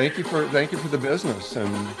thank you for the business.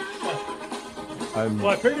 And well,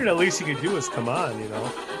 I figured at least you could do is come on.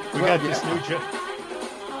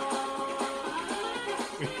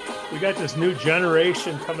 We got this new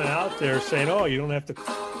generation coming out there saying, "Oh, you don't have to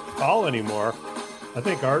call anymore." I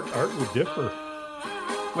think Art would differ.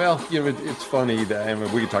 Well, it's funny that, and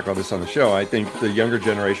we can talk about this on the show. I think the younger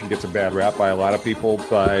generation gets a bad rap by a lot of people,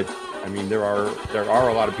 but I mean, there are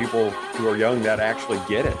a lot of people who are young that actually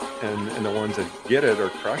get it, and the ones that get it are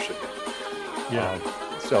crushing it. Yeah.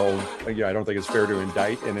 So I don't think it's fair to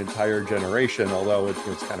indict an entire generation, although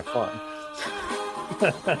it's kind of fun.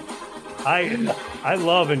 I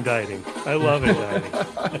love indicting.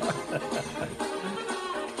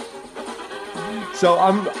 So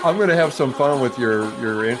I'm going to have some fun with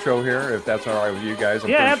your intro here, if that's all right with you guys.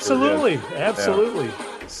 Yeah, absolutely, absolutely. Yeah.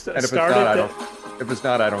 And if it's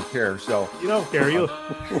not, I don't care. So you don't care, you.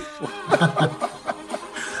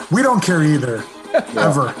 We don't care either,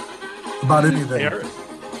 ever, about anything.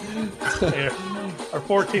 Our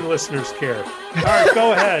 14 listeners care. All right,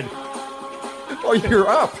 go ahead. Oh, you're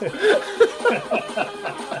up.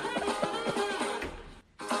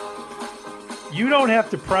 You don't have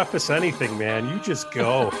to preface anything, man. You just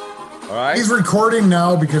go. All right. He's recording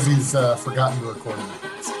now because he's forgotten to record in the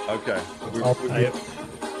past. Okay.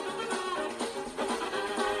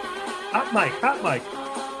 Hot mic.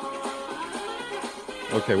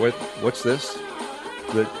 Okay. What's this?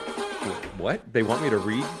 What? They want me to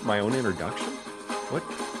read my own introduction? What?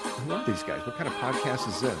 Who are these guys? What kind of podcast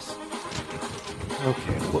is this?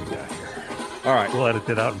 Okay. What we got here? All right. We'll edit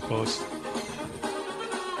it out in post.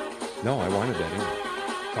 No, I wanted that in.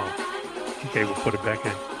 Oh. Okay, we'll put it back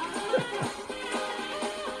in.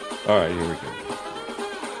 All right, here we go.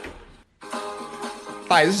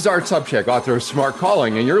 Hi, this is Art Sobczak, author of Smart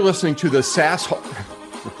Calling, and you're listening to the SAS. What?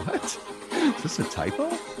 Is this a typo?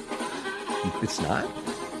 It's not?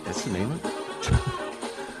 That's the name of it?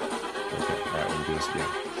 Okay, all right, let me do this again.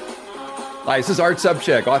 Hi, this is Art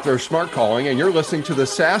Sobczak, author of Smart Calling, and you're listening to the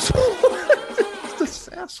SAS. The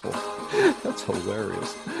Sasshole. That's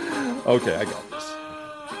hilarious. Okay, I got this.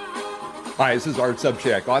 Hi, this is Art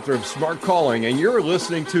Sobczak, author of Smart Calling, and you're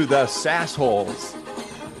listening to the Sassholes.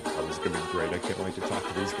 Oh, this is going to be great. I can't wait to talk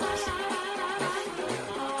to these guys.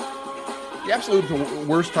 The absolute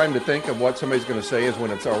worst time to think of what somebody's going to say is when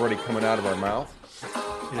it's already coming out of our mouth.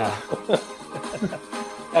 Yeah.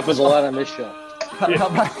 Happens a lot on this show.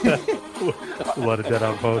 We'll let it dead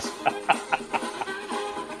on post.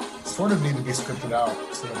 Sort of need to be scripted out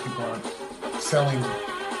so that people aren't selling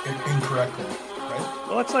it incorrectly, right?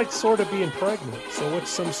 Well, it's like sort of being pregnant. So what's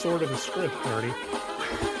some sort of a script, Marty?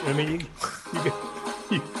 I mean,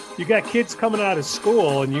 you got kids coming out of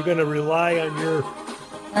school, and you're going to rely on your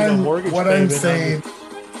mortgage what payment. I'm saying.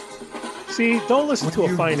 See, don't listen to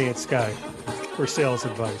a finance guy for sales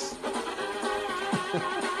advice.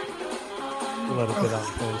 Let it get on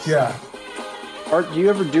post. Yeah. Art, do you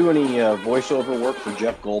ever do any voiceover work for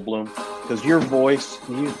Jeff Goldblum? Because your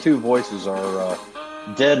two voices are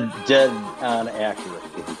dead on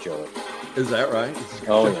accurate with each other. Is that right?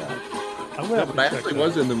 Oh, yeah. No, but I actually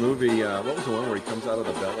was in the movie. What was the one where he comes out of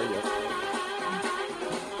the belly?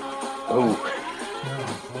 Oh.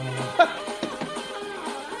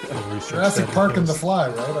 Jurassic Park and The Fly,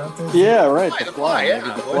 right? Aren't they? Yeah, right. The Fly, yeah.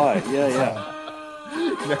 The Fly. Yeah. No.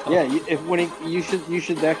 Yeah, you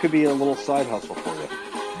should that could be a little side hustle for you.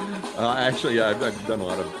 Actually, I've done a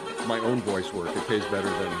lot of my own voice work. It pays better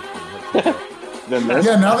than Then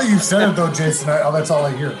Yeah, now that you've said it though, Jason, that's all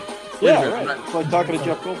I hear. yeah, right. It's like talking to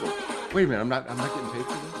Jeff Goldblum. Wait a minute, I'm not getting paid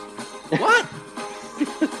for this. What?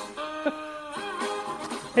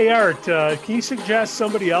 Hey, Art, can you suggest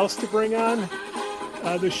somebody else to bring on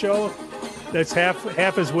the show that's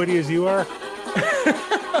half as witty as you are?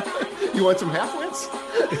 You want some half-wits?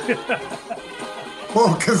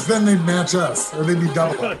 Well, because then they'd match us, or they'd be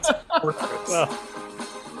double wits. Well,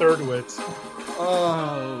 third wits.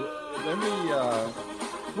 Let me.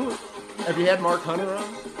 Have you had Mark Hunter on?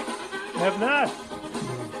 Have not.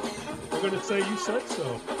 I'm going to say you said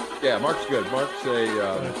so. Yeah, Mark's good. Mark's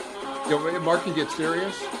Mark can get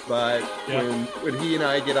serious, but when he and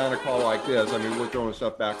I get on a call like this, I mean, we're throwing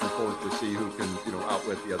stuff back and forth to see who can,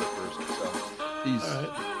 outwit the other person. So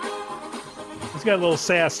he's got a little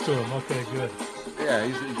sass to him. Okay, good. Yeah,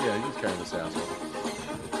 he's kind of a sassy.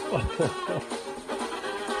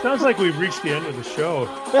 Sounds like we've reached the end of the show,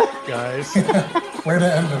 guys. Where to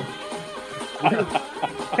end it?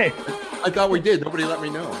 Hey, I thought we did. Nobody let me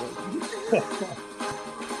know.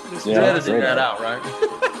 Yeah, editing that out, right?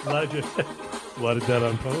 Let it dead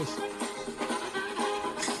on post.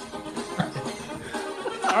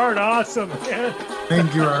 Art, awesome, man.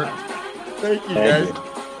 Thank you, Art. Thank you, guys.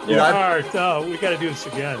 Art, we got to do this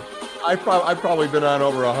again. I've probably been on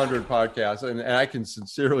over 100 podcasts, and I can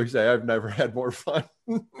sincerely say I've never had more fun.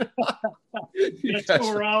 That's what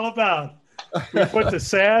we're all about. We put the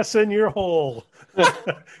sass in your hole. All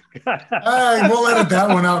right, we'll edit that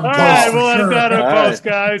one out. All right, we'll edit that in post,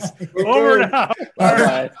 guys. Over and out. All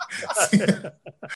right.